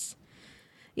 Nice.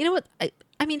 You know what?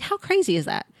 I mean, how crazy is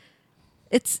that?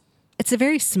 It's a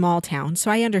very small town, so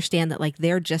I understand that like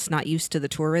they're just not used to the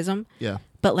tourism. Yeah.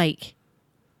 But like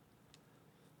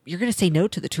you're going to say no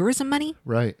to the tourism money?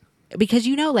 Right. Because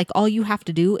you know like all you have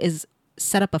to do is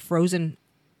set up a Frozen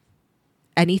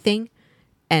anything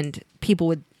and people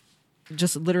would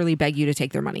just literally beg you to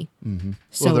take their money. Mm-hmm.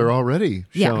 So, well, they're already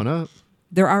showing up.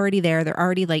 They're already there. They're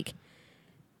already like,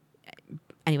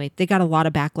 anyway, they got a lot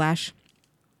of backlash.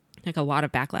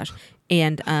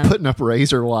 And putting up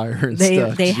razor wire and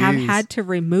stuff. They have had to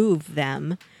remove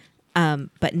them.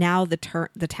 But now the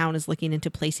town is looking into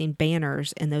placing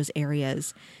banners in those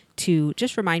areas to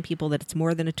just remind people that it's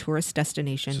more than a tourist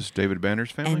destination. Is this David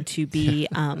Banner's family? And to be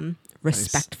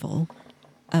respectful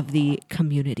of the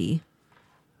community.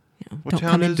 You know, What don't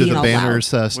town come in is- Do being the all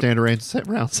banners loud. stand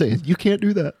around saying, you can't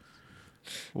do that?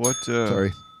 What?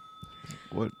 Sorry.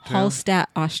 What town? Hallstatt,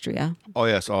 Austria. Oh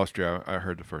yes, Austria. I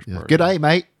heard the first Yeah. part. G'day,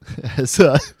 mate. As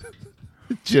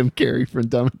Jim Carrey from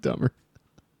Dumb and Dumber.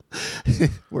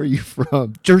 Where are you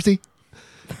from? Jersey?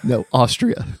 No,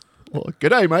 Austria. Well,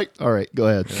 g'day, mate. All right, go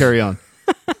ahead. Carry on.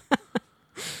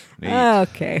 Neat.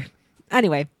 Okay.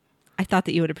 Anyway, I thought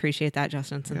that you would appreciate that,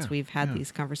 Justin, since we've had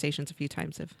these conversations a few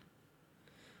times.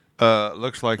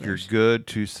 Looks like you're good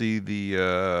to see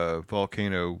the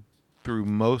volcano through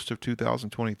most of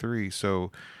 2023.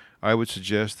 So I would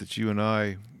suggest that you and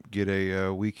I get a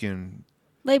weekend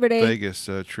Labor Day. Vegas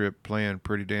trip planned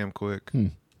pretty damn quick.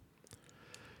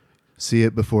 See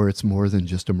it before it's more than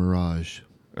just a mirage.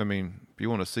 I mean, if you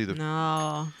want to see the,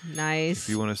 No, nice. if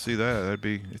you want to see that,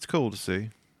 it's cool to see.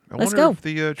 I Let's wonder go. if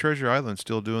the Treasure Island's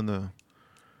still doing the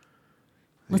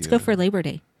Let's go for Labor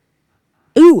Day.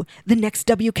 Ooh, the next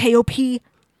WKOP.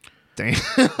 Damn.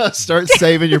 Start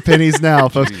saving your pennies now,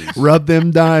 folks. Jeez. Rub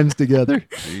them dimes together.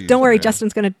 Jeez, Don't worry, man.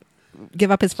 Justin's going to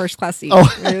give up his first class seat.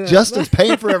 Oh, Justin's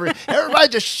paying for everybody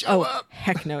just show Oh, up.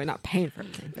 heck no, we're not paying for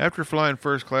anything. After flying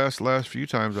first class the last few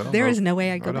times, I don't There know is if- no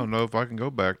way I go I don't back. know if I can go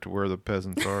back to where the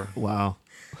peasants are. Wow.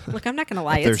 Look, I'm not going to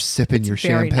lie. They're it's- sipping it's your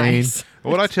very champagne. nice.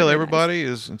 What I It's tell very nice. everybody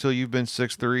is until you've been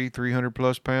 6'3", 300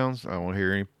 plus pounds, I won't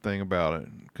hear anything about it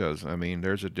because, I mean,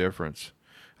 there's a difference.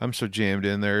 I'm so jammed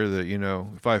in there that, you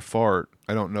know, if I fart,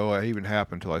 I don't know it even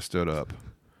happened until I stood up.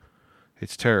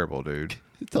 It's terrible, dude.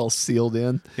 It's all sealed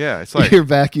in. Yeah, it's like, Your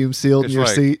vacuum sealed in it's your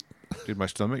like- seat. did my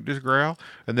stomach just growl?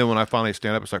 And then when I finally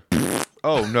stand up, it's like,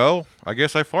 oh, no, I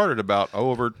guess I farted about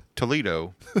over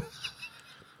Toledo.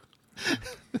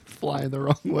 Flying the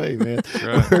wrong way, man.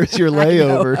 Right. Where's your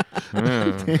layover?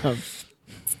 Yeah. Damn.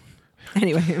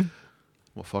 Anyway,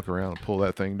 We'll fuck around and pull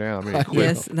that thing down. I mean, quit,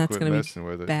 yes, that's quit going to messing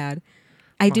with be it. bad.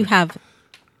 I do have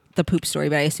the poop story,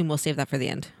 but I assume we'll save that for the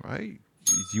end. Right?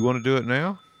 You want to do it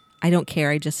now? I don't care.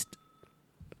 I just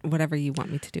whatever you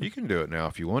want me to do. You can do it now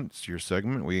if you want. It's your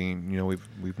segment.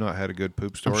 We've not had a good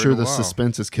poop story. I'm sure in a the while.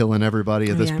 suspense is killing everybody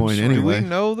at Oh, this yeah, I'm point sure. Do anyway. we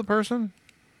know the person?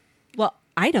 Well,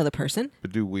 I know the person.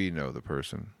 But do we know the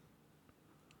person?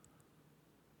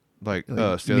 Like Like,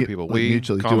 us, the other people. like We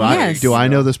mutually. common- Do I Yes. do I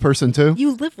know this person too?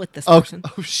 You live with this Oh, person.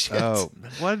 oh shit. Oh,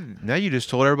 what? Now you just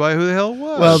told everybody who the hell it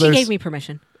was. Well, She there's- gave me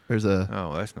permission. There's a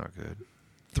oh, that's not good.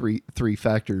 three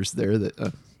factors there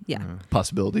that Yeah.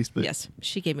 possibilities, but Yes.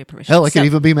 She gave me permission. hell, it could So-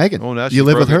 even be Megan. Oh, now you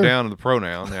live with her. down to the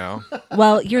pronoun now.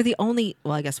 Well, you're the only.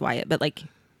 Well, I guess Wyatt, but like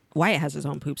Wyatt has his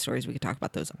own poop stories. We could talk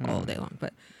about those all day long.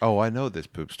 But Oh, I know this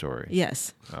poop story.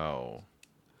 yes, Oh,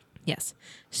 yes.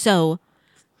 So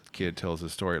kid tells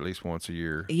his story at least once a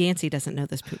year. Yancey doesn't know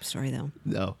this poop story though.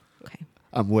 No, Okay.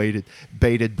 I'm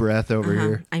bated breath over Uh-huh.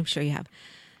 here. I'm sure you have.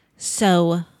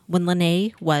 So when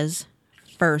Lene was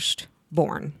first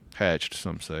born, Hatched,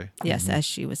 some say. yes, as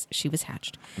she was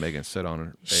hatched. Megan sat on an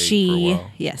egg for a She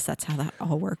while. yes, that's how that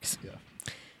all works. Yeah.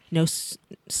 No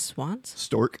swans.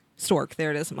 Stork. Stork.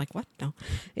 There it is. I'm like, what? No.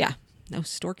 Yeah. No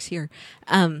storks here.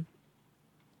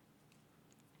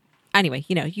 Anyway,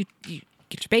 you get your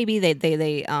baby. They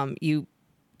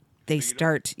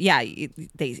start. Yeah.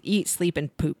 They eat, sleep,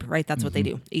 and poop. Right. That's what they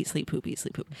do. Eat, sleep, poop. Eat,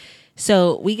 sleep, poop.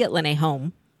 So we get Lene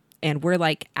home, and we're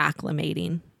like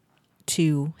acclimating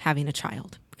to having a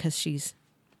child because she's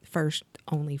first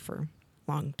only for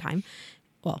a long time.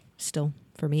 Well, still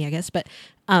for me, I guess. But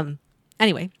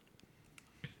anyway.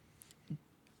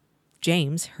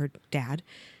 James, her dad,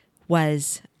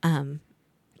 was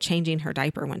changing her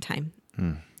diaper one time.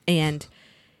 And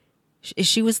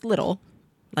she was little,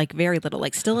 like very little,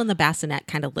 like still in the bassinet,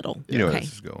 kind of little. You know where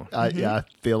this is going. Yeah, I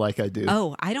feel like I do.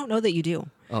 Oh, I don't know that you do.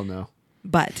 Oh, no.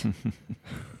 But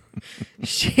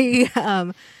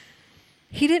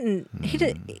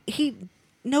he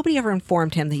nobody ever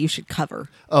informed him that you should cover.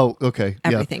 Oh, okay.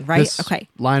 Everything, yeah. right? This Okay.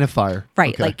 Line of fire.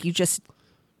 Right. Okay. Like you just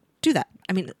do that.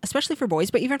 I mean, especially for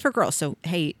boys, but even for girls. So,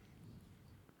 hey,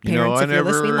 You know, parents, I if you're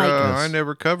never, listening, like, I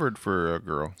never covered for a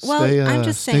girl. well, I'm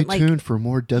just saying, stay like, tuned for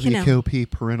more WKOP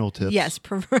parental tips. yes,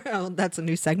 oh, that's a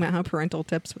new segment, huh? Parental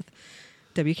tips with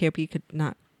WKOP could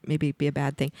not maybe be a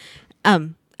bad thing.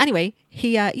 Anyway,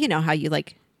 he, you know how you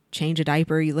like change a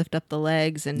diaper, you lift up the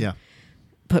legs and Yeah.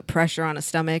 put pressure on a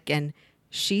stomach, and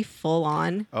she full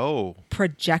on Oh,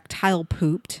 projectile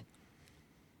pooped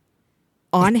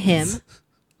on him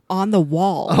on the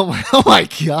wall Oh my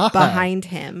God. behind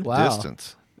him. Wow.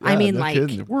 distance. I mean, no like-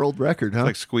 kidding. World record, huh?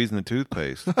 Like squeezing the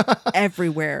toothpaste.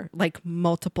 Everywhere, like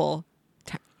multiple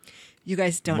you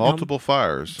guys don't Multiple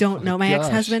fires. don't know my gosh.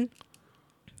 ex-husband.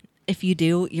 If you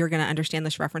do, you're gonna understand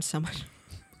this reference so much.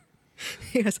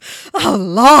 He goes, oh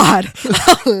Lord,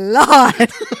 oh Lord.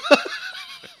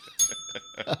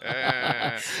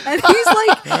 And he's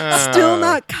like still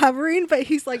not covering, but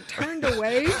he's like turned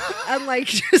away and like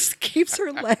just keeps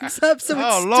her legs up so it's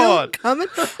Oh, still Lord. coming.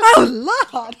 Oh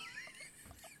Lord.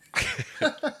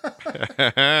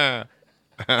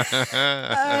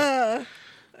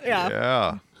 Yeah,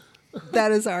 Yeah.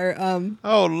 that is our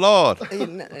Oh, Lord.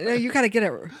 no, you gotta get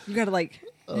it. You gotta like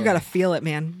you gotta feel it,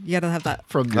 man. You gotta have that.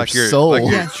 From your Like your, soul. like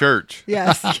your Yes. church.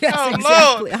 Yes, yes, Oh,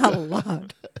 exactly. Oh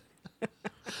Lord.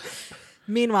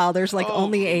 Meanwhile, there's like Oh,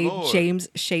 only a Lord.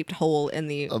 James-shaped hole in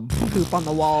the poop on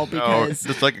the wall Oh, because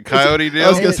just like a coyote I deal.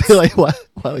 was going to say, like, what?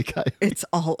 Wily Coyote. it's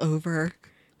all over.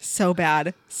 So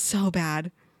bad, so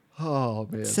bad. Oh,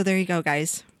 man. So there you go,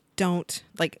 guys. Don't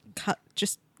like cut.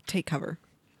 Just take cover.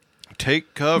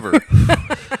 Take cover.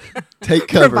 Take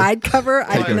cover. Provide cover.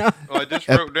 I don't know. Well, I just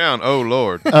wrote down, oh,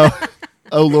 Lord.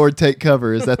 Oh, Lord, take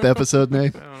cover. Is that the episode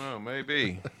name? I don't know.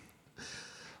 Maybe.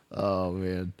 Oh,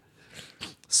 man.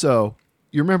 So,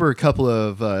 you remember a couple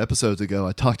of episodes ago,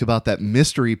 I talked about that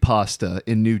mystery pasta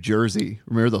in New Jersey.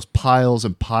 Remember those piles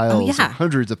and piles, yeah. and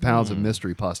hundreds of pounds of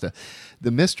mystery pasta?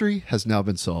 The mystery has now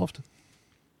been solved.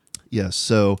 Yes,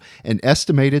 so an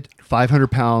estimated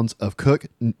 500 pounds of cooked,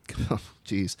 an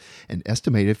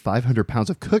estimated 500 pounds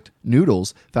of cooked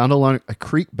noodles found along a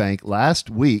creek bank last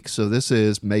week. So this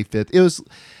is May 5th.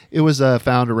 It was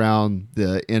found around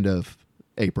the end of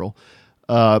April.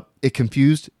 It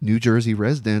confused New Jersey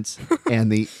residents,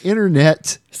 and the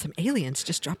internet Some aliens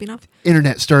just dropping off.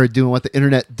 started doing what the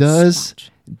internet does, Squatch.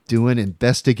 doing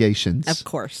investigations. Of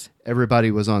course.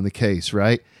 Everybody was on the case,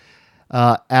 right?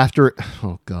 After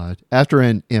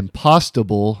an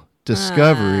impostable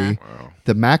discovery,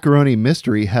 the macaroni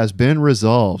mystery has been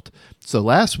resolved. So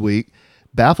last week,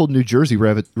 baffled New Jersey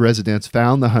residents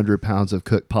found the 100 pounds of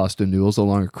cooked pasta noodles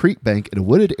along a creek bank in a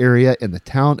wooded area in the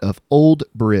town of Old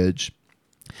Bridge.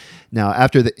 Now,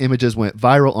 after the images went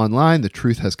viral online, the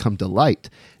truth has come to light.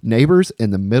 Neighbors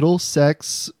in the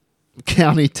Middlesex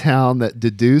County town that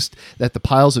deduced that the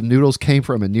piles of noodles came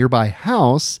from a nearby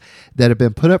house that had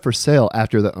been put up for sale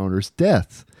after the owner's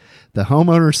death. The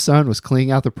homeowner's son was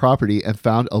cleaning out the property and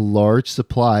found a large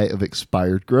supply of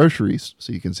expired groceries.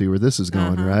 So you can see where this is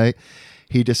going, right?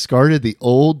 He discarded the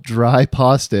old dry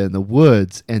pasta in the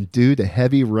woods, and due to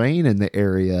heavy rain in the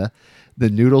area, the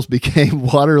noodles became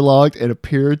waterlogged and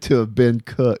appeared to have been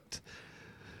cooked.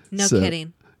 No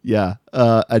kidding. Yeah.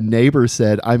 A neighbor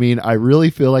said, I mean, I really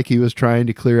feel like he was trying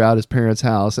to clear out his parents'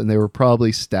 house, and they were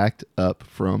probably stacked up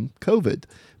from COVID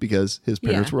because his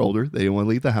parents were older. They didn't want to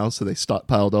leave the house, so they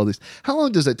stockpiled all these. How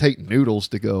long does it take noodles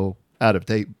to go out of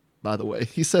date, by the way?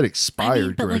 He said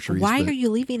expired groceries. Why are you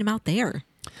leaving them out there?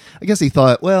 I guess he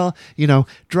thought, well,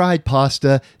 dried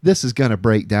pasta, this is going to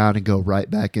break down and go right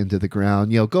back into the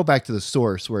ground. Go back to the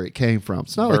source where it came from.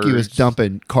 It's not like he was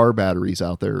dumping car batteries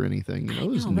out there or anything. It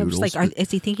was noodles.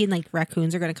 Is he thinking like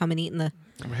raccoons are going to come and eat in the...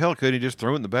 Hell, couldn't he just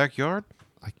throw it in the backyard?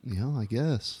 I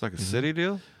guess. It's like a city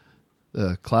deal?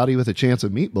 Cloudy with a chance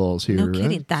of meatballs here. No kidding.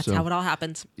 Right? That's how it all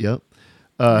happens. Yep.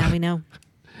 Now we know.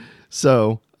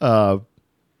 So the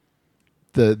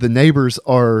neighbors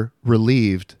are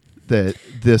relieved that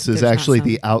this is actually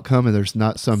the outcome, and there's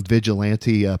not some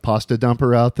vigilante pasta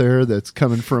dumper out there that's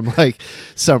coming from like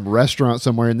some restaurant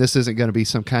somewhere, and this isn't going to be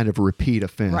some kind of repeat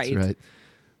offense, right?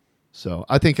 So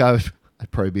I think I'd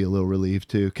probably be a little relieved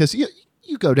too, because you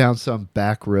go down some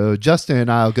back road. Justin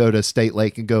and I'll go to State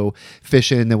Lake and go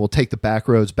fishing, then we'll take the back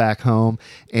roads back home,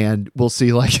 and we'll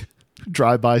see like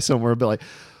drive by somewhere and be like,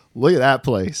 look at that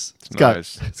place.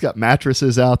 It's got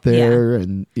mattresses out there,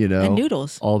 and and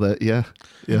noodles. All that, yeah.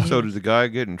 So did the guy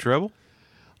get in trouble?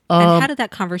 And how did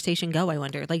that conversation go? I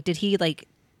wonder. Like, did he like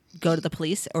go to the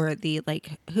police or the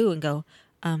who and go?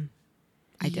 I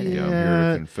did it. Yeah, I'm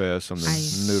here to confess. I'm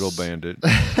the Noodle Bandit.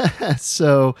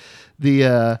 So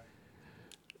there's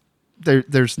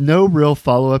no real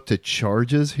follow up to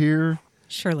charges here.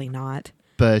 Surely not.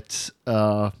 But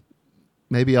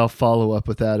maybe I'll follow up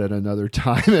with that at another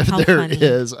time if there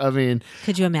is. I mean,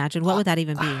 could you imagine? What would that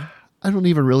even be? I don't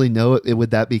even really know. Would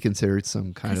that be considered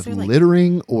some kind of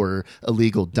littering or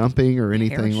illegal dumping or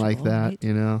anything like that?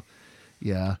 Right?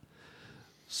 Yeah.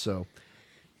 So,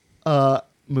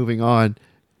 moving on.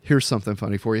 Here's something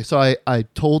funny for you. So I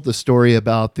told the story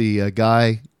about the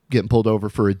guy getting pulled over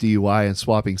for a DUI and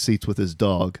swapping seats with his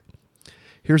dog.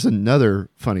 Here's another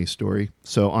funny story.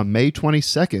 So on May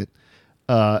 22nd,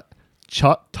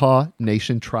 Choctaw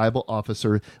Nation tribal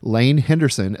officer Lane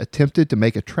Henderson attempted to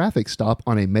make a traffic stop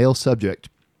on a male subject,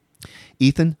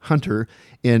 Ethan Hunter,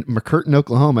 in McCurtain,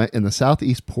 Oklahoma, in the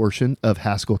southeast portion of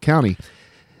Haskell County.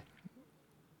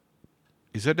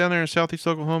 Is that down there in southeast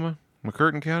Oklahoma?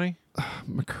 McCurtain County?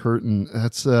 McCurtain,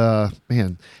 that's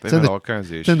man. They've had all kinds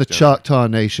of issues. It's in the Choctaw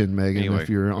Nation, Megan, anyway, if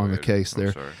you're on the case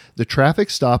there. Sorry. The traffic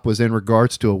stop was in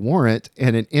regards to a warrant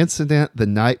and an incident the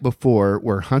night before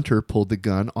where Hunter pulled the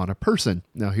gun on a person.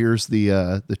 Now here's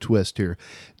the twist here.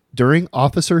 During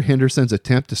Officer Henderson's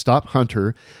attempt to stop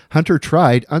Hunter, Hunter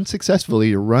tried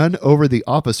unsuccessfully to run over the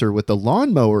officer with the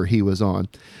lawnmower he was on.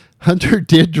 Hunter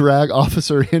did drag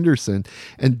Officer Henderson,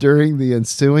 and during the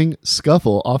ensuing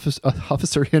scuffle,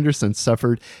 Officer Henderson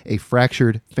suffered a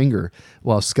fractured finger.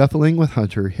 While scuffling with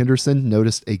Hunter, Henderson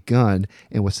noticed a gun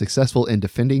and was successful in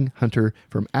defending Hunter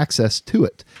from access to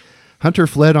it. Hunter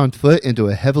fled on foot into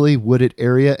a heavily wooded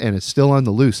area and is still on the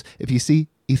loose. If you see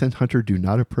Ethan Hunter, do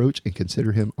not approach and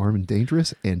consider him armed and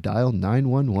dangerous, and dial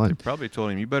 911. They probably told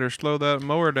him, you better slow that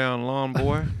mower down, lawn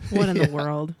boy. What in the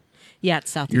world? Yeah,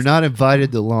 it's southeast. You're not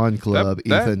invited to Lawn Club,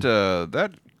 Ethan.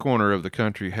 That corner of the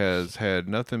country has had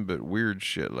nothing but weird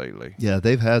shit lately. Yeah,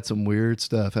 they've had some weird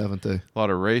stuff, haven't they? A lot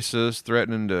of racists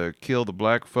threatening to kill the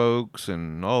black folks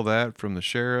and all that from the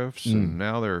sheriffs, and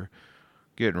now they're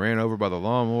getting ran over by the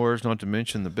lawnmowers, not to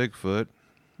mention the Bigfoot.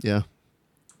 Yeah.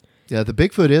 Yeah, the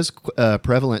Bigfoot is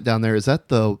prevalent down there. Is that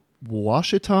the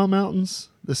Ouachita Mountains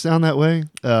that sound that way?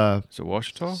 Is it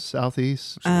Ouachita?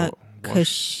 Southeast? Yeah.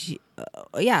 Ouachita.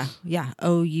 Yeah,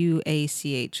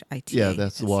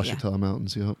 that's the Ouachita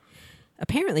Mountains. Yep.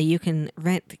 Apparently, you can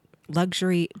rent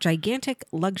gigantic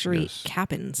luxury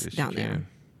cabins down there.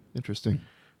 Interesting.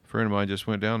 A friend of mine just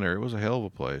went down there. It was a hell of a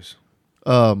place.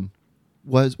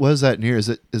 What is that near? Is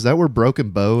that where Broken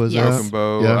Bow is? Yes. Broken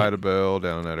Bow, Idabel,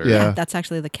 down in that area. Yeah, that's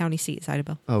actually the county seat,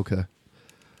 Idabel. Okay.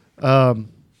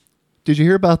 Did you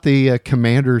hear about the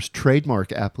Commanders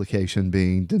trademark application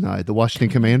being denied? The Washington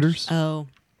Commanders? Oh.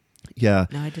 Yeah.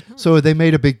 No, I did not. So they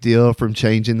made a big deal from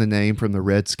changing the name from the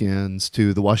Redskins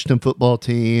to the Washington football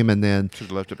team. And then, Should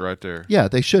have left it right there. yeah,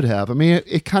 they should have. I mean,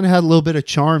 it kind of had a little bit of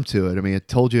charm to it. I mean, it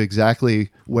told you exactly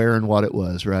where and what it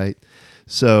was, right?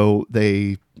 So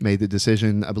they made the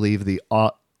decision, I believe, the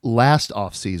last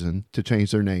offseason to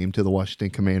change their name to the Washington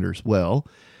Commanders. Well,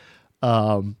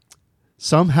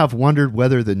 some have wondered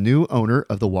whether the new owner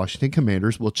of the Washington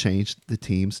Commanders will change the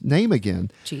team's name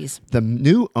again. Jeez. The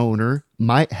new owner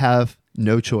might have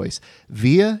no choice.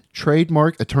 Via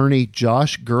trademark attorney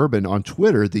Josh Gerben on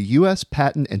Twitter, the U.S.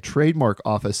 Patent and Trademark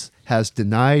Office has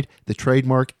denied the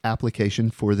trademark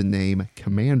application for the name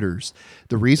Commanders.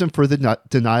 The reason for the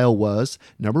denial was,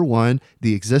 number one,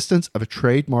 the existence of a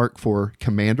trademark for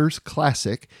Commanders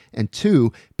Classic, and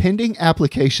two, pending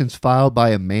applications filed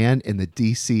by a man in the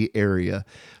D.C. area.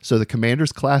 So the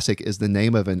Commanders Classic is the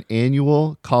name of an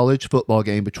annual college football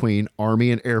game between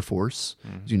Army and Air Force,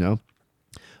 you know.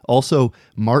 Also,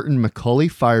 Martin McCulley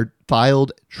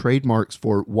filed trademarks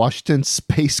for Washington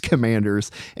Space Commanders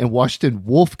and Washington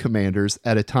Wolf Commanders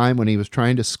at a time when he was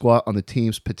trying to squat on the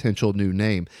team's potential new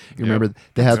name. You remember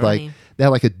they had funny.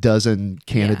 like a dozen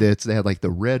candidates. They had like the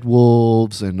Red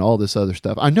Wolves and all this other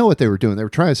stuff. I know what they were doing. They were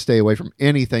trying to stay away from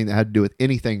anything that had to do with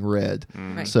anything red.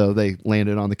 Right. So they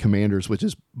landed on the Commanders, which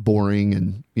is boring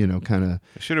and, you know, kind of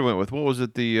Should have went with, what was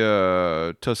it?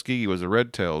 The Tuskegee was the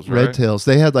Red Tails, right? Red Tails.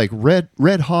 They had like red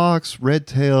Hawks, Red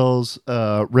Tails,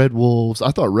 Red Wolves. I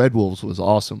thought Red Wolves was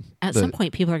awesome. At some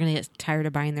point, people are going to get tired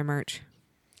of buying their merch.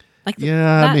 Like,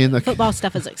 Yeah, I mean, the football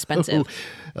stuff is expensive.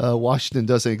 Washington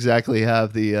doesn't exactly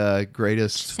have the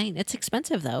greatest Saying it's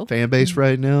expensive though. fan base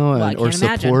right now, Well, I or can't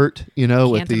imagine. support. You know,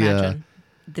 with Can't the. imagine.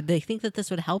 Did they think that this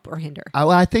would help or hinder?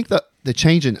 I think that the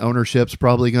change in ownership's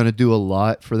probably going to do a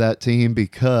lot for that team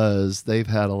because they've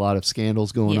had a lot of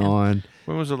scandals going Yeah. on.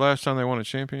 When was the last time they won a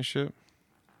championship?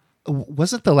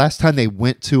 Wasn't the last time they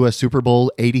went to a Super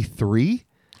Bowl 83?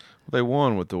 They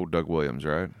won with old Doug Williams,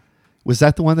 right? Was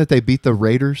that the one that they beat the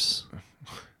Raiders?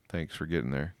 Thanks for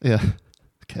getting there. Yeah.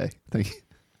 Okay. Thank you.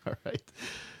 All right.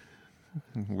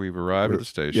 We've arrived at the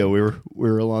station. Yeah, we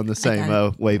were along the same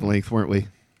got wavelength, weren't we?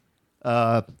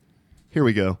 Here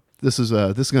we go. This is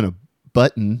going to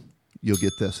button. You'll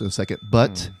get this in a second.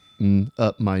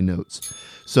 Up my notes.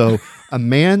 So a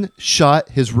man shot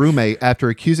his roommate after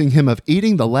accusing him of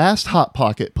eating the last Hot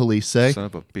Pocket, police say. Son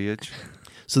of a bitch.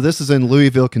 So this is in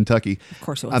Louisville, Kentucky. Of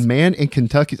course it A was. man in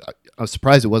Kentucky. I'm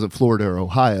surprised it wasn't Florida or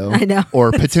Ohio. I know.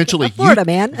 Or potentially Florida,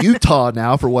 man. Utah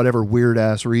now for whatever weird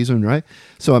ass reason, right?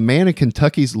 So a man in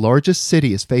Kentucky's largest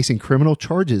city is facing criminal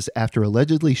charges after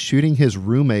allegedly shooting his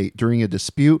roommate during a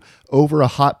dispute over a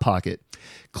Hot Pocket.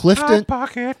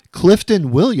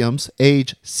 Clifton Williams,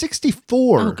 age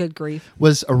 64, Oh, good grief.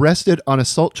 was arrested on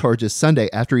assault charges Sunday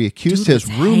after he accused Dude his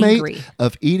was roommate hangry.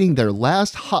 of eating their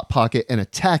last Hot Pocket and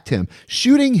attacked him,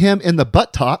 shooting him in the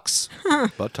buttocks.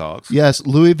 Buttocks. Yes,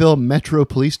 Louisville Metro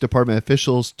Police Department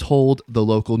officials told the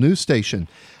local news station.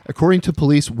 According to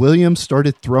police, Williams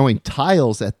started throwing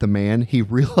tiles at the man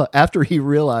after he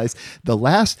realized the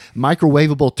last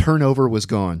microwavable turnover was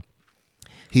gone.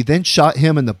 He then shot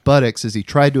him in the buttocks as he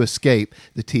tried to escape,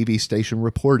 the TV station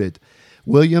reported.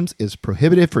 Williams is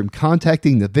prohibited from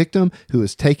contacting the victim, who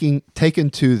is taken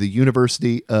to the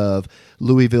University of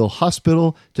Louisville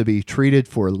Hospital to be treated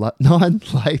for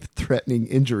non-life-threatening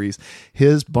injuries.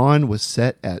 His bond was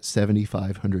set at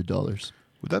 $7,500.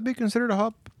 Would that be considered a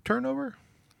hot turnover?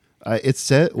 It's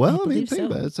set. Well, I mean, believe think so.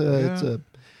 about it. It's a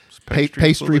It's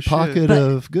pastry full of pocket shit. But-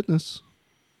 of goodness.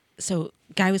 So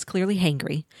guy was clearly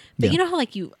hangry. But Yeah. you know how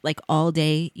like all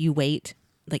day you wait,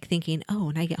 like thinking, oh,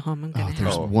 when I get home, I'm gonna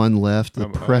There's have one left. The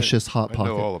I- precious Hot I Pocket.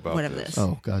 know all about Whatever this. this.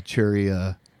 Oh God, cherry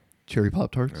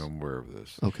Pop Tarts. I'm aware of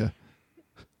this. Okay.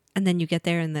 and then you get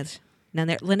there and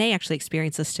Lene actually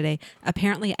experienced this today.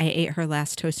 Apparently, I ate her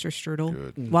last toaster strudel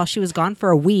Good. while she was gone for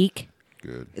a week.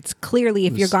 Good. It's clearly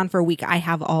if you're gone for a week, I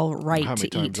have all right How many to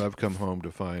times eat. I've come home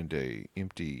to find a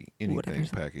empty anything Whatever.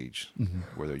 package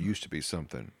where there used to be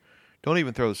something. Don't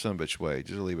even throw the sumbitch away.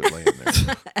 Just leave it laying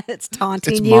there. It's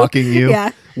taunting It's you. mocking you.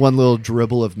 Yeah. One little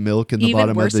dribble of milk in the Even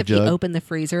bottom worse of the if you jug. open the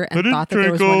freezer and didn't thought that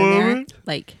there was drink one in all of there. it.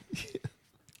 Like,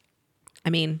 I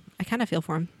mean, I kind of feel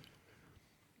for him.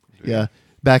 Yeah.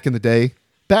 Back in the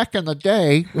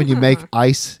day when you make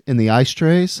ice in the ice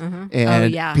trays and Oh,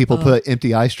 yeah. people Oh. put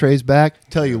empty ice trays back,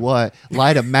 tell you what,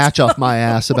 light a match off my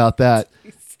ass about that.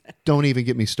 Don't even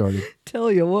get me started.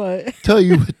 Tell you what. Tell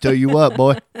you what,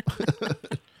 boy.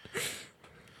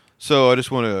 So I just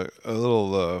want a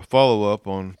little follow up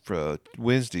on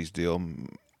Wednesday's deal.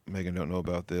 Megan don't know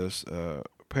about this.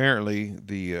 Apparently,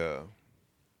 the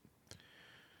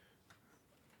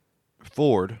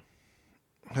Ford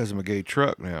has a gay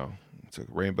truck now. It's a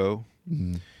rainbow.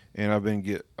 And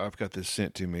I've got this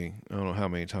sent to me. I don't know how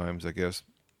many times. I guess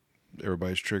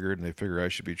everybody's triggered, and they figure I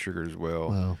should be triggered as well.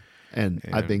 Well, and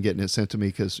I've been getting it sent to me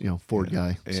because Ford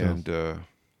guy. And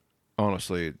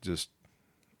honestly,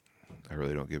 I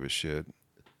really don't give a shit.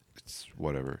 It's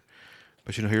whatever.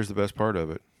 But here's the best part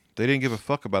of it. They didn't give a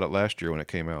fuck about it last year when it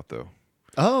came out, though.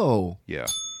 Oh, Yeah,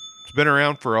 it's been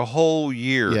around for a whole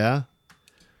year. yeah.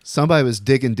 Somebody was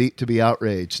digging deep to be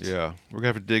outraged. Yeah, we're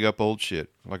gonna have to dig up old shit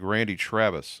like Randy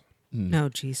Travis. No,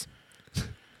 jeez.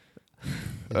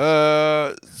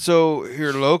 So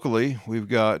here locally, we've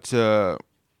got,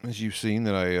 as you've seen,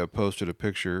 that I posted a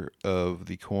picture of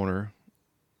the corner.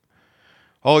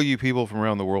 All you people from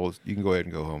around the world, you can go ahead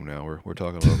and go home now. We're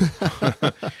talking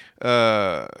local.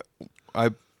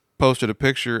 I posted a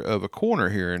picture of a corner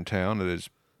here in town that is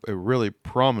a really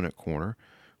prominent corner.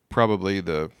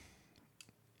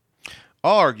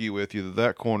 I'll argue with you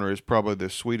that corner is probably the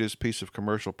sweetest piece of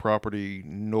commercial property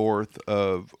north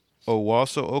of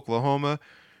Owasso, Oklahoma,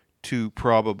 to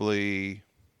probably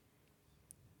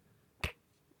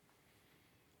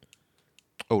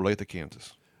Olathe,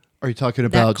 Kansas. Are you talking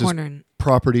about just corner.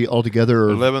 property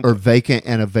altogether, or vacant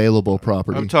and available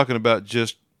property? I'm talking about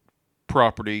just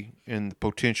property and the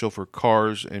potential for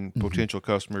cars and potential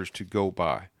customers to go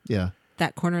by. Yeah.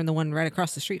 That corner and the one right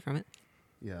across the street from it.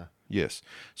 Yeah. Yes.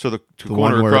 So the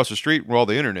one corner where across the street where all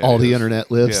the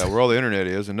internet lives. Yeah, where all the internet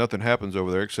is, and nothing happens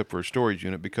over there except for a storage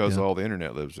unit because all the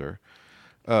internet lives there.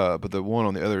 But the one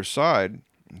on the other side,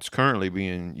 it's currently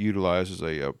being utilized as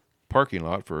a parking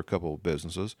lot for a couple of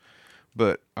businesses.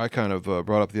 But I kind of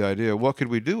brought up the idea, what could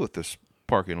we do with this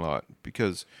parking lot?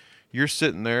 Because you're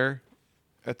sitting there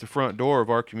at the front door of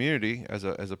our community as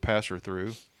a passer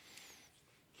through,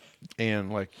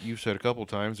 and like you've said a couple of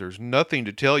times, there's nothing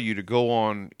to tell you to go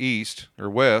on east or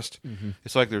west.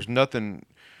 It's like there's nothing.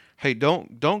 Hey,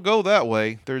 don't go that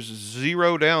way. There's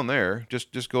zero down there.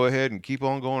 Just go ahead and keep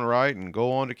on going right and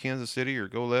go on to Kansas City, or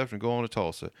go left and go on to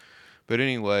Tulsa. But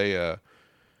anyway,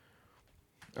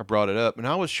 I brought it up, and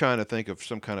I was trying to think of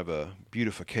some kind of a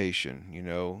beautification.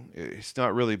 It's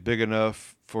not really big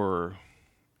enough for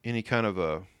any kind of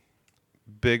a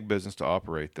big business to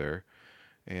operate there.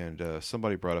 And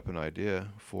somebody brought up an idea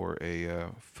for a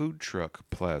food truck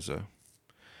plaza.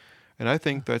 And I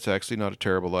think that's actually not a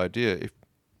terrible idea.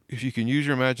 If you can use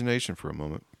your imagination for a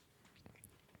moment,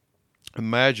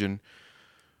 imagine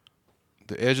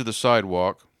the edge of the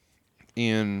sidewalk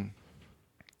in,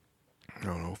 I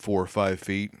don't know, 4 or 5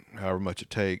 feet, however much it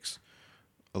takes,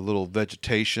 a little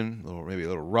vegetation, maybe a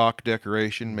little rock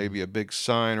decoration, maybe a big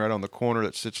sign right on the corner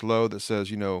that sits low that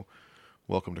says,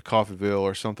 welcome to Coffeeville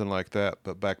or something like that.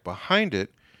 But back behind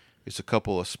it is a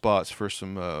couple of spots for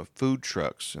some food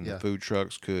trucks. And the food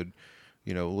trucks could,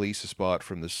 lease a spot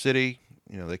from the city.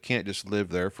 They can't just live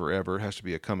there forever. It has to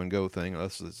be a come and go thing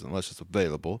unless it's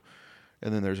available.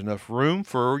 And then there's enough room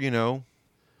for,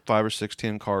 5 or 6,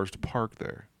 10 cars to park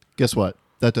there. Guess what?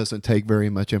 That doesn't take very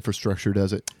much infrastructure,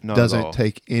 does it? Not at all. Doesn't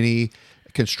take any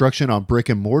construction on brick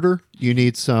and mortar. You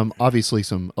need obviously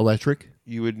some electric.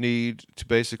 You would need to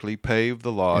basically pave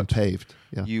the lot. And paved,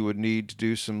 yeah. You would need to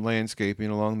do some landscaping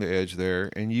along the edge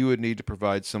there, and you would need to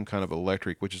provide some kind of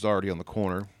electric, which is already on the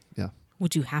corner. Yeah.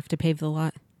 Would you have to pave the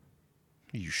lot?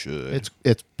 You should.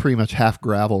 It's pretty much half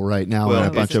gravel right now, and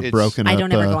a bunch of broken up I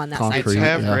don't ever go on that side. It's concrete.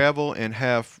 half gravel and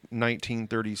half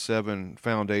 1937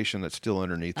 foundation that's still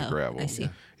underneath the gravel. I see.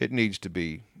 It needs to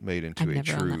be made into I'm a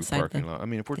never on true that side of parking the lot. I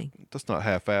mean, thing. let's not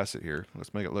half-ass it here.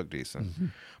 Let's make it look decent.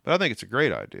 But I think it's a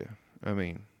great idea. I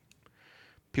mean,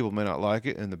 people may not like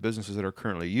it, and the businesses that are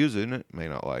currently using it may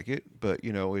not like it, but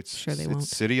it's Sure they won't.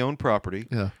 city-owned property.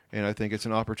 Yeah. And I think it's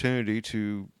an opportunity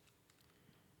to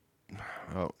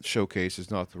showcase is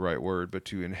not the right word, but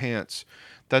to enhance.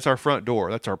 That's our front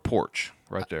door. That's our porch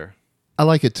right there. I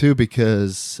like it too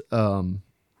because,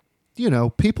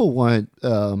 people want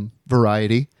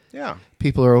variety. Yeah.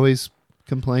 People are always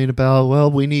complaining about,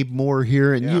 well, we need more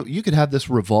here. And Yeah. you could have this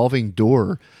revolving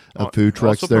door of food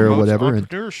trucks Also there or promotes whatever. And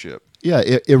entrepreneurship. yeah,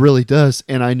 it really does.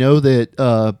 And I know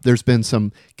that there's been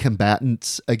some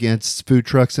combatants against food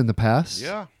trucks in the past.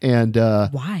 Yeah. And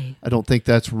Why? I don't think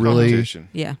that's really... Competition.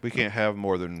 Yeah. We can't have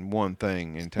more than one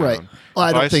thing in town. Right. Well, I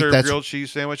if don't I think serve that's... grilled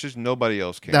cheese sandwiches, nobody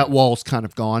else can. That wall's kind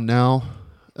of gone now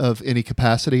of any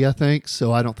capacity, I think.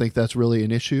 So I don't think that's really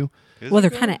an issue. Is Well, it they're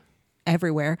though? kind of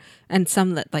everywhere, and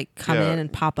some that come Yeah. in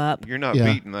and pop up You're not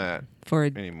Yeah. beating that for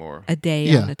anymore. a day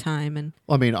Yeah. at a time, and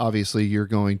I mean, obviously, you're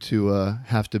going to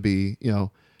have to be,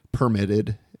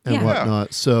 permitted and Yeah.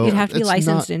 whatnot. So you'd have to be it's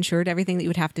licensed, not- insured, everything that you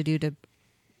would have to do to.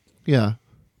 Yeah.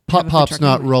 Pop have a food Pop's truck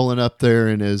not anyway. rolling up there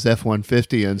in his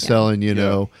F-150 and selling,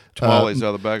 tamales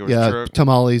out of the back of his truck.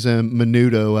 tamales and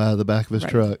menudo out of the back of his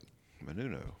Right. truck.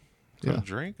 Menudo. Is that a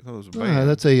drink? I thought it was a Ah, band.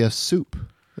 that's a soup.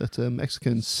 That's a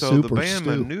Mexican So soup the or band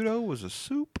stew. Menudo was a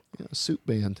soup? Yeah, soup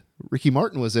band. Ricky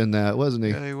Martin was in that, wasn't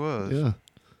he? Yeah, he was. Yeah.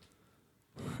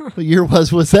 What year was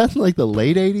that? In like the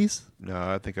late 80s? No,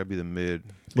 I think I'd be the mid.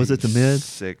 Was it the mid?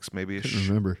 6, maybe I can't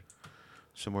remember.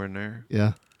 somewhere in there.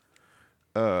 Yeah.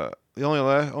 The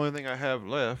only thing I have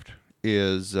left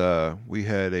is we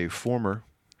had a former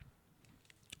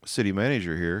city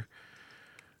manager here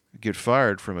get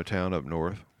fired from a town up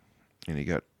north, and he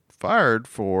got fired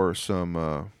for some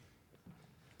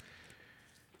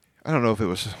I don't know if it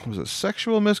was it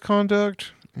sexual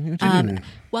misconduct.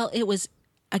 Well, it was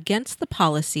against the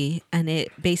policy, and it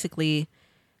basically,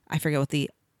 I forget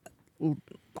what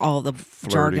all the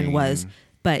jargon was,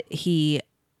 but it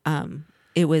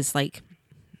was like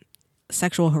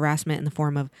sexual harassment in the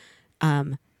form of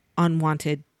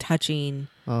unwanted touching.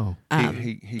 Oh.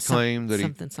 He claimed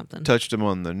that something. touched him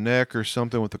on the neck or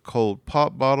something with a cold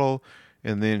pop bottle,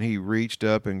 and then he reached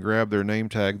up and grabbed their name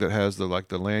tag that has the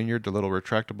lanyard, the little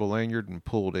retractable lanyard, and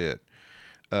pulled it.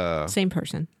 Same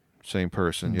person. Same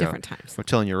person, yeah. Different times. I'm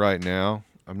telling you right now,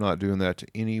 I'm not doing that to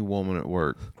any woman at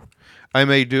work. I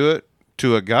may do it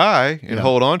to a guy and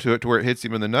hold on to it to where it hits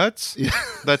him in the nuts. Yeah.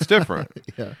 That's different.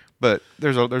 Yeah. But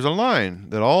there's a line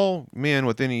that all men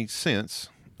with any sense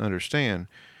understand.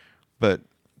 But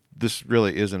this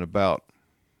really isn't about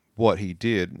what he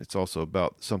did. It's also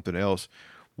about something else.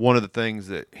 One of the things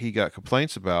that he got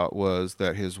complaints about was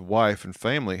that his wife and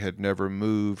family had never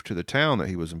moved to the town that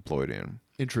he was employed in.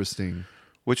 Interesting.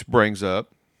 Which brings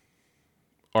up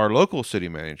our local city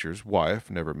manager's wife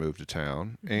never moved to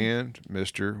town, and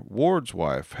Mr. Ward's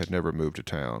wife had never moved to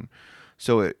town.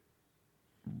 So it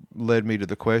led me to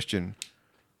the question.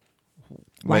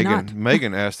 Why not?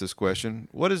 Megan asked this question,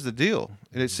 what is the deal?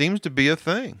 And it seems to be a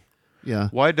thing. Yeah.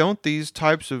 Why don't these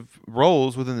types of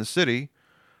roles within the city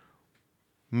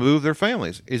move their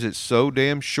families? Is it so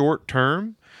damn short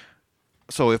term?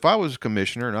 So if I was a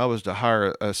commissioner and I was to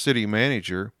hire a city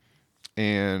manager,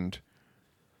 and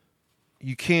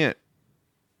you can't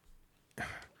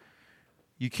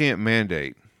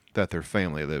mandate that their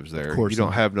family lives there. Of course You don't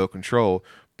not. have no control.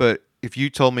 But if you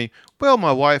told me, well,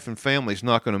 my wife and family's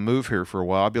not going to move here for a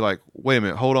while, I'd be like, wait a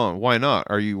minute, hold on. Why not?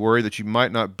 Are you worried that you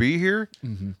might not be here?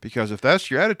 Mm-hmm. Because if that's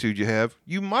your attitude you have,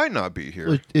 you might not be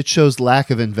here. It shows lack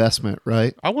of investment,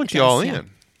 right? I want you all Yes, yeah. in.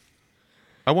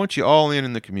 I want you all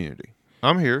in the community.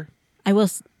 I'm here. I will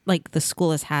like the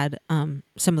school has had some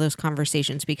of those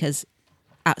conversations, because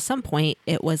at some point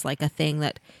it was like a thing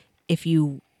that if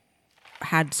you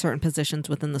had certain positions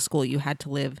within the school, you had to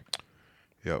live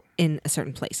Yep. in a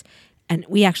certain place. And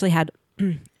we actually had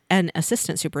an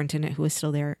assistant superintendent who is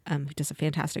still there, who does a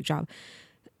fantastic job.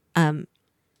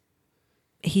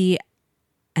 He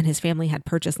and his family had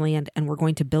purchased land and were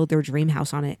going to build their dream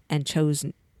house on it, and chose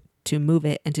to move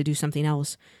it and to do something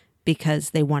else because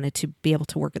they wanted to be able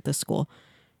to work at this school.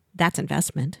 That's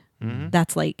investment. Mm-hmm.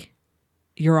 That's like,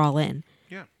 you're all in.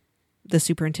 Yeah. The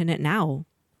superintendent now,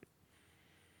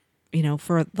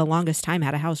 for the longest time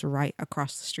had a house right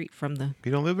across the street from the.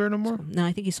 You don't live there no more? No,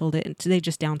 I think he sold it. And they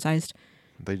just downsized.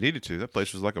 They needed to. That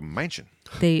place was like a mansion.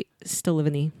 They still live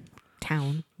in the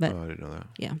town, but Oh, I didn't know that.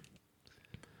 yeah.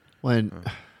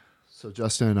 So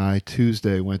Justin and I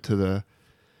Tuesday went to the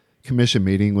commission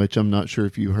meeting, which I'm not sure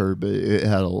if you heard, but it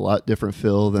had a lot different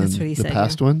feel than That's what he the said,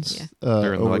 past yeah. ones. Yeah.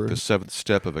 They're in like over the 7th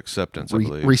step of acceptance, I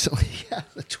believe. recently,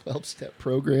 the 12-step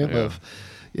program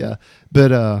Yeah.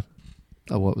 But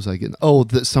what was I getting? Oh,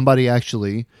 that somebody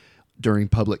actually during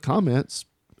public comments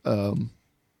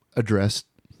addressed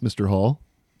Mr. Hall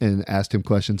and asked him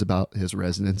questions about his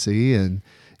residency and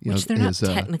Which they're not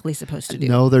technically supposed to do.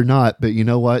 No, they're not. But you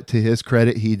know what? To his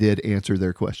credit, he did answer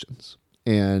their questions.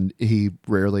 And he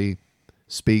rarely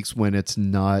speaks when it's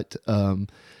not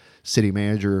city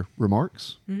manager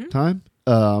remarks time.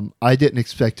 I didn't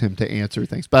expect him to answer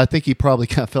things, but I think he probably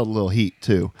kind of felt a little heat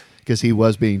too, because he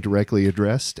was being directly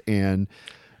addressed. And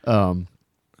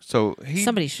So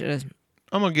Somebody should have.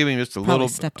 I'm gonna give him just a Probably little.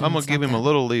 stepped in I'm and gonna give him stopped a that.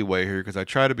 little leeway here because I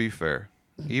try to be fair.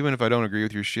 Even if I don't agree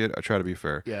with your shit, I try to be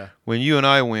fair. Yeah. When you and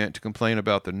I went to complain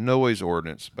about the noise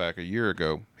ordinance back a year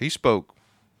ago, he spoke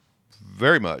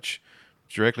very much,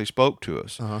 directly spoke to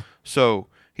us. Uh-huh. So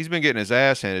he's been getting his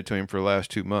ass handed to him for the last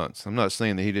 2 months. I'm not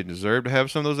saying that he didn't deserve to have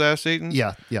some of those ass eaten.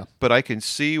 yeah, But I can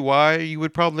see why you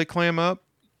would probably clam up.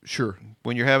 Sure.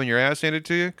 when you're having your ass handed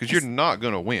to you? Because you're not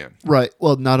going to win. Right.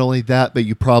 Well, not only that, but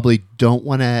you probably don't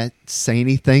want to say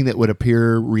anything that would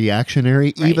appear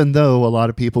reactionary, Right. even though a lot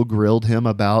of people grilled him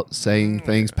about saying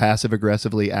things passive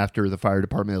aggressively after the fire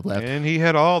department had left. And he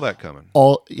had all that coming.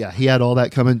 He had all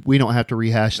that coming. We don't have to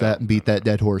rehash that and beat that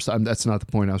dead horse. That's not the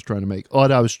point I was trying to make.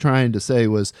 What I was trying to say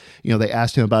was, they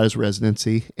asked him about his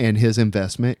residency and his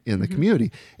investment in the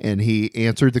community, and he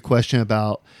answered the question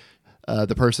about.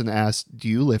 The person asked, "Do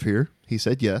you live here?" He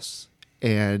said yes,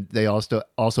 and they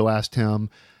also asked him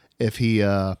if he.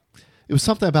 It was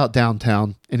something about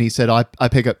downtown, and he said, "I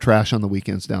pick up trash on the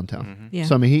weekends downtown." Mm-hmm. Yeah.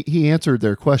 So I mean, he answered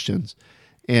their questions,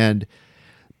 and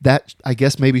that I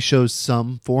guess maybe shows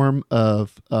some form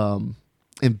of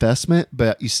investment,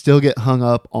 but you still get hung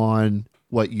up on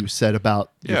what you said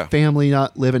about your Yeah. family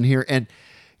not living here, and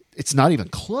it's not even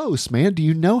close, man. Do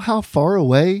you know how far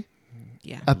away?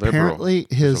 Yeah. Apparently,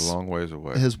 It's a long ways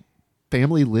away. his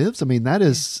family lives. I mean, that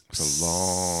is It's a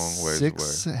long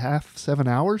ways 7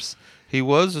 hours. He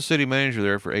was the city manager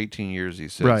there for 18 years, he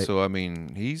said. Right. So, I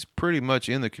mean, he's pretty much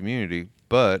in the community,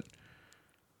 but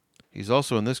he's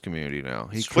also in this community now.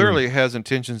 He It's true. clearly has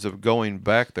intentions of going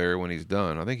back there when he's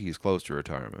done. I think he's close to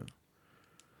retirement.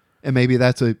 And maybe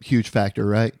that's a huge factor,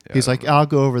 right? Yeah, He's I like, don't know. I'll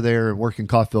go over there and work in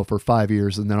Coffeyville for 5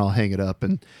 years, and then I'll hang it up.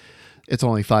 And it's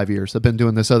only 5 years. I've been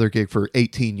doing this other gig for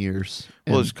 18 years.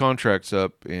 Well, And- his contract's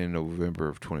up in November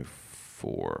of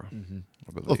 24,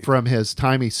 I believe. well, from his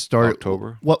time he started,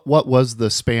 October. What was the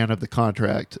span of the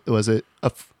contract? Was it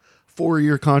a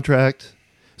 4-year contract?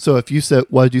 So if you said,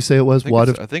 what did you say it was?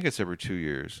 I think it's every 2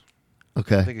 years.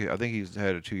 Okay. I think he's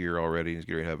had a 2-year already. He's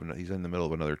getting to have he's in the middle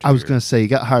of another 2 I was years. going to say he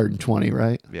got hired in 20,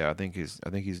 right? Yeah, I think he's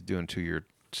doing 2-year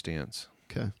stints,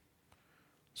 Okay.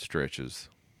 stretches.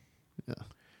 Yeah.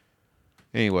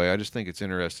 Anyway, I just think it's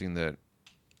interesting that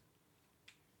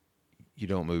you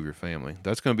don't move your family.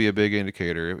 That's going to be a big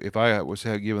indicator. If I was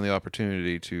given the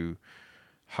opportunity to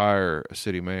hire a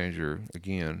city manager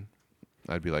again,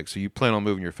 I'd be like, so you plan on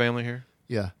moving your family here?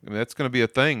 Yeah. I mean, that's going to be a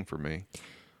thing for me.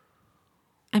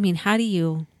 I mean, how do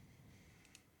you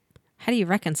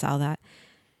reconcile that?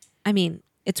 I mean,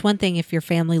 it's one thing if your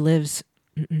family lives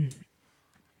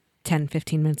 10,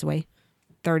 15 minutes away,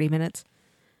 30 minutes.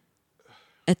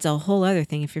 It's a whole other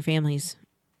thing if your family's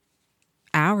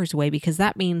hours away, because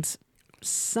that means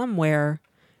somewhere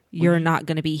you're not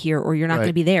going to be here or you're not Right. going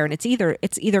to be there. And it's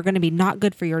either going to be not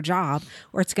good for your job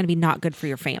or it's going to be not good for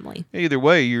your family. Either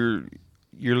way, you're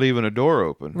leaving a door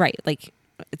open. Right. Like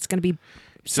it's going to be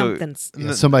So- something's.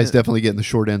 Yeah, somebody's definitely getting the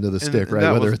short end of the stick, and right?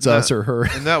 that Whether was- it's us or her.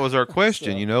 And that was our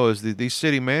question, is these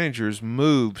city managers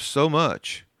move so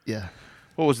much. Yeah.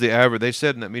 What was the average? They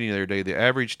said in that meeting the other day, the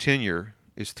average tenure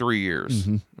is 3 years.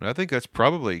 Mm-hmm. And I think that's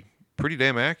probably pretty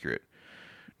damn accurate.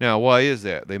 Now, why is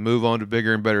that? They move on to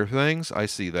bigger and better things. I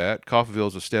see that.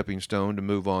 Coffeyville's a stepping stone to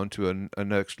move on to a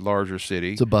next larger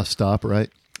city. It's a bus stop, right?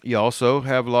 You also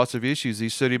have lots of issues.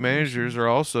 These city managers are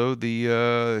also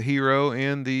the hero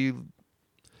and the.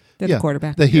 They're the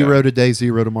quarterback. The hero today,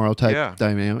 zero tomorrow type Yeah.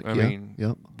 dynamic. I yeah. mean,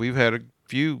 Yep. we've had a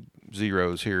few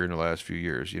zeros here in the last few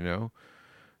years.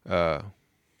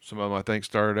 Some of them I think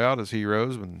started out as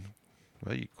heroes, and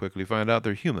well, you quickly find out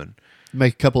they're human.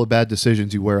 Make a couple of bad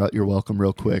decisions, you wear out your welcome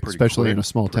real quick, Pretty especially quick, in a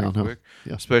small pretty town. Huh? quick.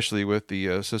 Yeah. Especially with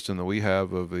the system that we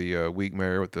have of the weak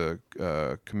mayor with the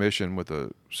commission with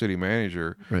the city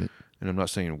manager. Right. And I'm not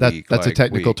saying That- weak. that's a like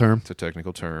technical weak. term. It's a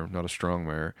technical term, not a strong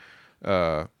mayor.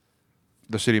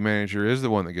 The city manager is the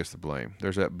one that gets the blame.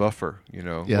 There's that buffer, Yeah.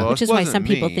 Well, Which it is why wasn't some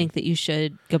people me. think that you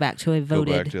should go back to a Go back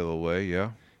voted, to the other way.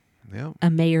 Yeah. a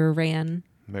mayor ran.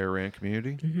 Mayor ran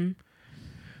community. Mm-hmm.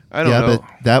 I don't Yeah, know.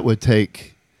 but that would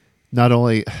take not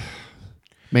only,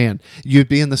 man, you'd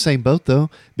be in the same boat though,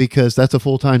 because that's a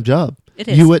full-time job. It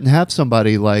is. You wouldn't have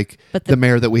somebody like But the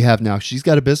mayor that we have now. She's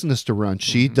got a business to run.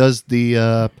 She Mm-hmm. does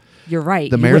the You're right.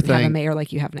 The You mayor wouldn't have a thing- mayor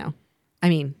like you have now. I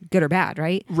mean, good or bad,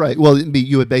 right? right. Well,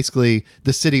 you would basically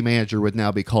the city manager would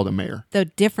now be called a mayor. The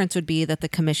difference would be that the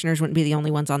commissioners wouldn't be the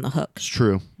only ones on the hook. It's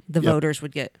true. The Yep. voters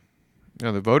would get,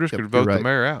 The voters Yep, could you're vote the right.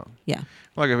 mayor out. yeah.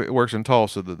 Like if it works in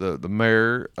Tulsa, the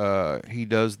mayor, he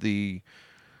does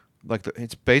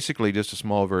it's basically just a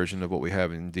small version of what we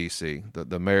have in D.C.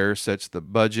 The mayor sets the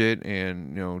budget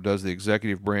and does the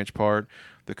executive branch part.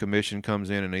 The commission comes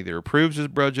in and either approves his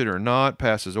budget or not,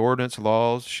 passes ordinance,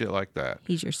 laws, shit like that.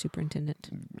 He's your superintendent.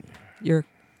 Your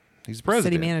He's the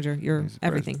president. city manager. Your He's the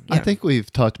everything. president. Yeah. I think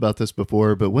we've talked about this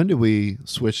before, but when did we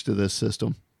switch to this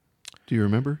system? Do you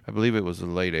remember? I believe it was the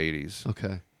late 80s.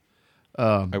 Okay.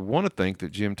 I want to think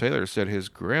that Jim Taylor said his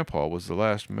grandpa was the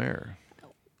last mayor.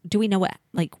 do we know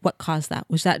what caused that?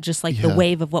 Was that just like the Yeah.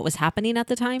 wave of what was happening at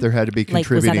the time? There had to be Like,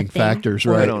 was that a contributing thing? factors,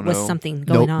 Or right? I don't was know. something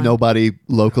going on? Nobody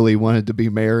locally wanted to be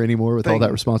mayor anymore with all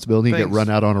that responsibility and get things- run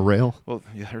out on a rail. Well,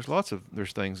 yeah,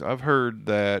 there's things. I've heard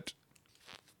that.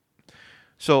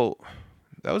 So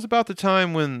that was about the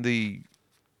time when the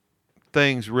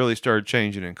things really started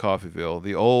changing in Coffeyville.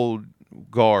 The old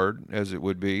guard, as it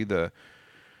would be, the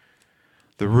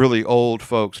really old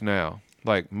folks now,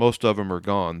 like most of them are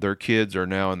gone. Their kids are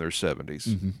now in their 70s.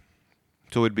 Mm-hmm.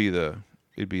 So it'd be the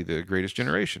greatest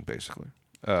generation, basically.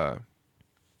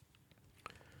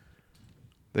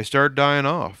 They started dying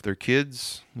off. Their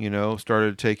kids,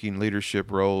 started taking leadership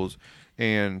roles,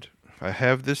 and I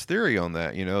have this theory on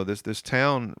that. This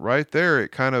town right there,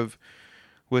 it kind of,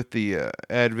 with the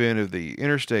advent of the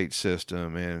interstate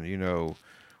system, and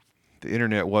the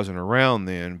internet wasn't around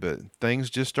then, but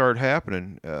things just started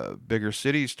happening. Bigger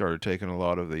cities started taking a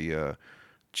lot of the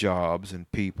jobs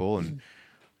and people, and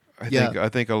I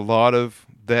think a lot of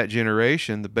that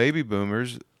generation, the baby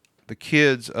boomers, the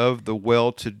kids of the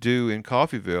well-to-do in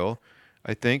Coffeyville,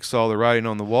 I think saw the writing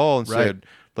on the wall and said,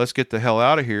 let's get the hell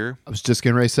out of here. I was just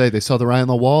getting ready to say, they saw the writing on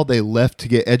the wall, they left to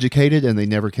get educated, and they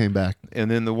never came back.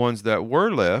 And then the ones that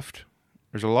were left,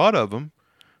 there's a lot of them,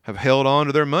 have held on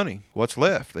to their money. What's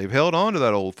left? They've held on to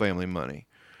that old family money.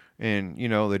 And,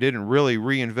 they didn't really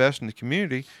reinvest in the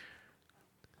community.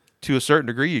 To a certain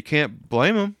degree, you can't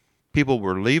blame them. People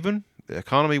were leaving. The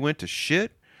economy went to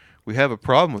shit. We have a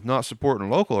problem with not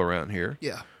supporting local around here.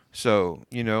 Yeah. So,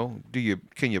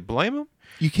 can you blame them?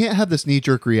 You can't have this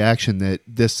knee-jerk reaction that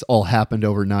this all happened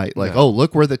overnight. Like, No. oh,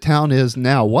 look where the town is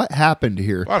now. What happened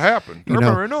here? What happened?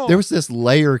 There was this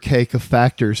layer cake of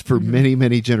factors for Mm-hmm. many,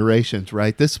 many generations,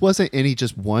 right? This wasn't any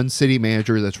just one city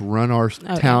manager that's run our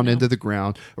town no. into the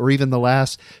ground, or even the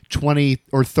last 20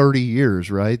 or 30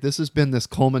 years, right? This has been this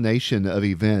culmination of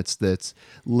events that's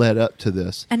led up to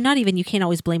this. And not even, you can't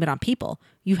always blame it on people.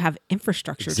 You have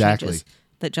infrastructure Exactly. changes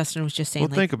that Justin was just saying. Well,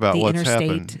 like think about the what's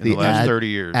interstate, happened in the last 30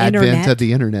 years. Advent Internet. of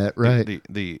the internet, right?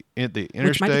 The which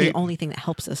interstate. might be the only thing that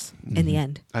helps us in the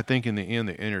end. I think in the end,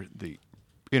 the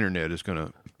internet is going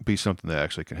to be something that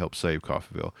actually can help save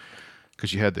Coffeyville,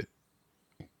 because you had the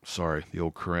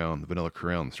old crown, the vanilla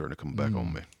crown, starting to come back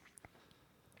on me.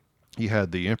 You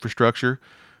had the infrastructure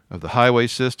of the highway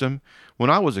system. When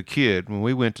I was a kid, when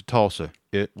we went to Tulsa,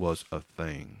 it was a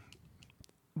thing.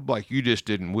 Like, you just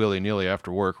didn't willy-nilly after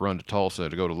work run to Tulsa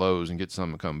to go to Lowe's and get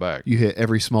something and come back. You hit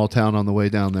every small town on the way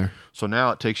down there. So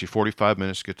now it takes you 45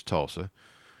 minutes to get to Tulsa.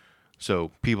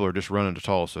 So people are just running to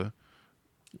Tulsa.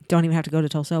 Don't even have to go to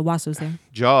Tulsa. Owasu's there.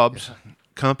 Jobs,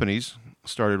 companies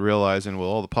started realizing, well,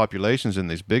 all the population's in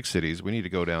these big cities. We need to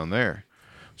go down there.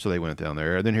 So they went down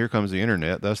there. And then here comes the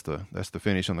internet. That's the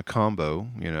finish on the combo.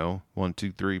 1,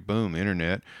 2, 3, boom,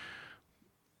 internet.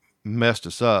 Messed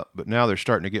us up, but now they're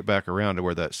starting to get back around to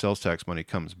where that sales tax money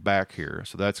comes back here.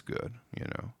 So that's good.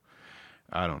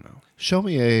 I don't know. Show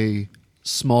me a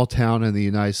small town in the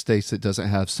United States that doesn't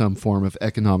have some form of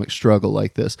economic struggle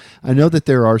like this. I know that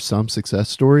there are some success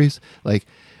stories. Like,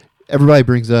 everybody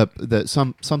brings up that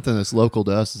something that's local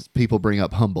to us. People bring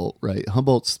up Humboldt, right?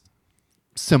 Humboldt's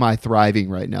semi-thriving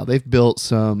right now. They've built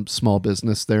some small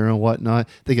business there and whatnot.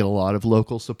 They get a lot of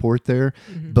local support there.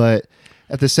 But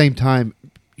at the same time,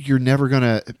 you're never going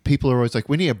to, people are always like,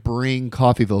 we need to bring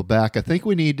Coffeyville back. I think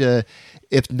we need to,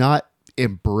 if not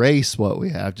embrace what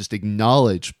we have, just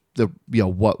acknowledge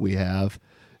what we have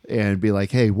and be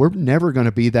like, hey, we're never going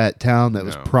to be that town that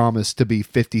was promised to be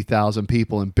 50,000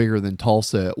 people and bigger than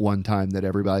Tulsa at one time that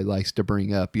everybody likes to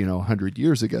bring up, 100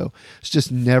 years ago. It's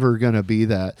just never going to be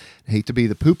that. I hate to be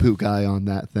the poo-poo guy on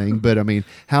that thing, but I mean,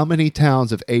 how many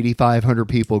towns of 8,500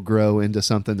 people grow into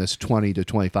something that's 20 to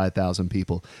 25,000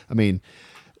 people? I mean,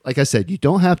 like I said, you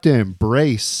don't have to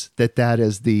embrace that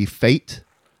is the fate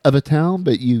of a town,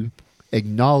 but you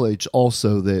acknowledge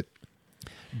also that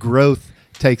growth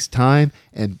takes time.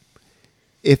 And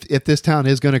if this town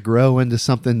is going to grow into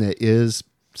something that is,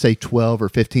 say, 12 or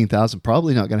 15,000,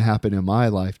 probably not going to happen in my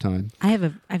lifetime. I have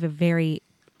a very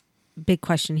big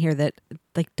question here that,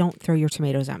 like, don't throw your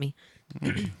tomatoes at me.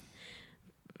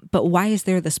 But why is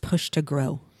there this push to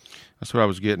grow? That's what I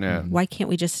was getting at. Why can't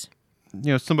we just...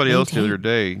 Somebody else the maintain. other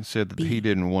day said that he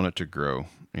didn't want it to grow,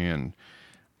 and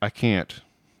I can't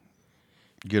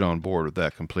get on board with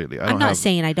that completely. I'm not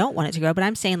saying I don't want it to grow, but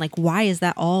I'm saying, like, why is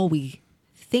that all we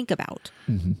think about?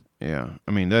 Yeah,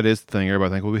 I mean, that is the thing.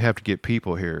 Everybody thinks, well, we have to get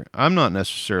people here. I'm not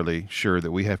necessarily sure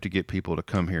that we have to get people to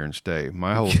come here and stay.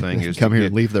 My whole thing is Come here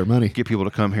and leave their money. Get people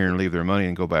to come here and leave their money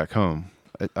and go back home.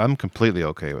 I'm completely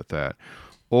okay with that.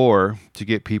 Or to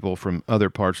get people from other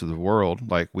parts of the world,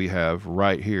 like we have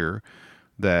right here,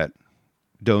 that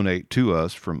donate to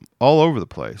us from all over the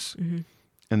place. Mm-hmm.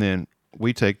 And then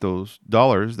we take those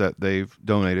dollars that they've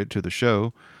donated to the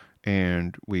show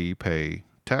and we pay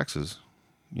taxes.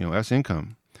 That's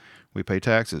income. We pay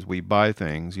taxes. We buy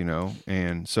things,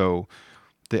 and so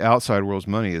the outside world's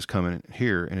money is coming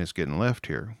here and it's getting left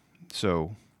here.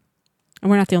 So,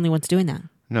 and we're not the only ones doing that.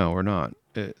 No, we're not.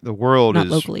 The world Not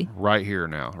is locally. right here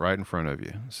now, right in front of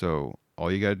you. So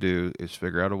all you got to do is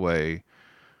figure out a way,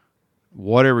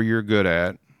 whatever you're good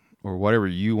at or whatever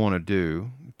you want to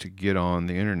do, to get on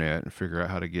the internet and figure out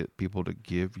how to get people to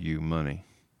give you money.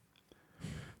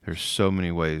 There's so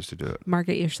many ways to do it.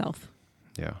 Market yourself.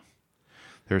 Yeah.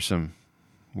 There's some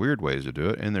weird ways to do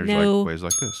it, and there's No. ways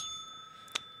like this.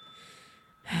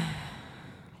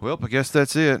 Well, I guess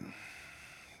that's it.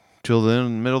 Till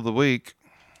then, middle of the week.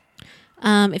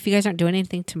 If you guys aren't doing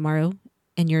anything tomorrow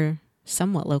and you're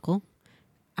somewhat local,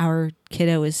 our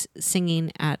kiddo is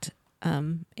singing at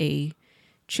a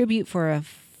tribute for a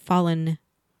fallen,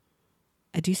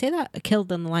 do you say that?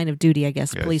 Killed in the line of duty, I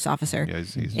guess, Yes. police officer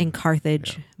He's in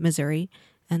Carthage, Missouri.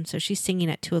 And so she's singing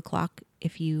at 2:00.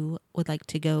 If you would like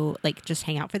to go, just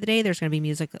hang out for the day, there's going to be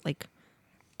music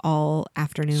all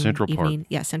afternoon, Central Park. evening.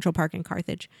 Yeah, Central Park in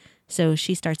Carthage. So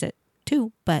she starts at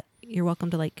 2, but you're welcome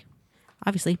to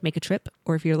obviously make a trip,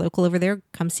 or if you're local over there,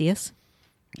 come see us.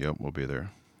 Yep, we'll be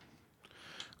there.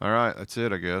 All right, that's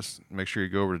it, I guess. Make sure you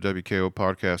go over to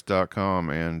wkopodcast.com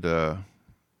and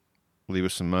leave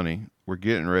us some money. We're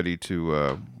getting ready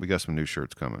to, we got some new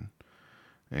shirts coming,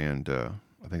 and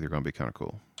I think they're going to be kind of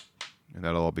cool. And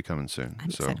that'll all be coming soon. I'm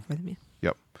excited for them. Yeah.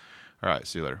 Yep. All right,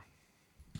 see you later.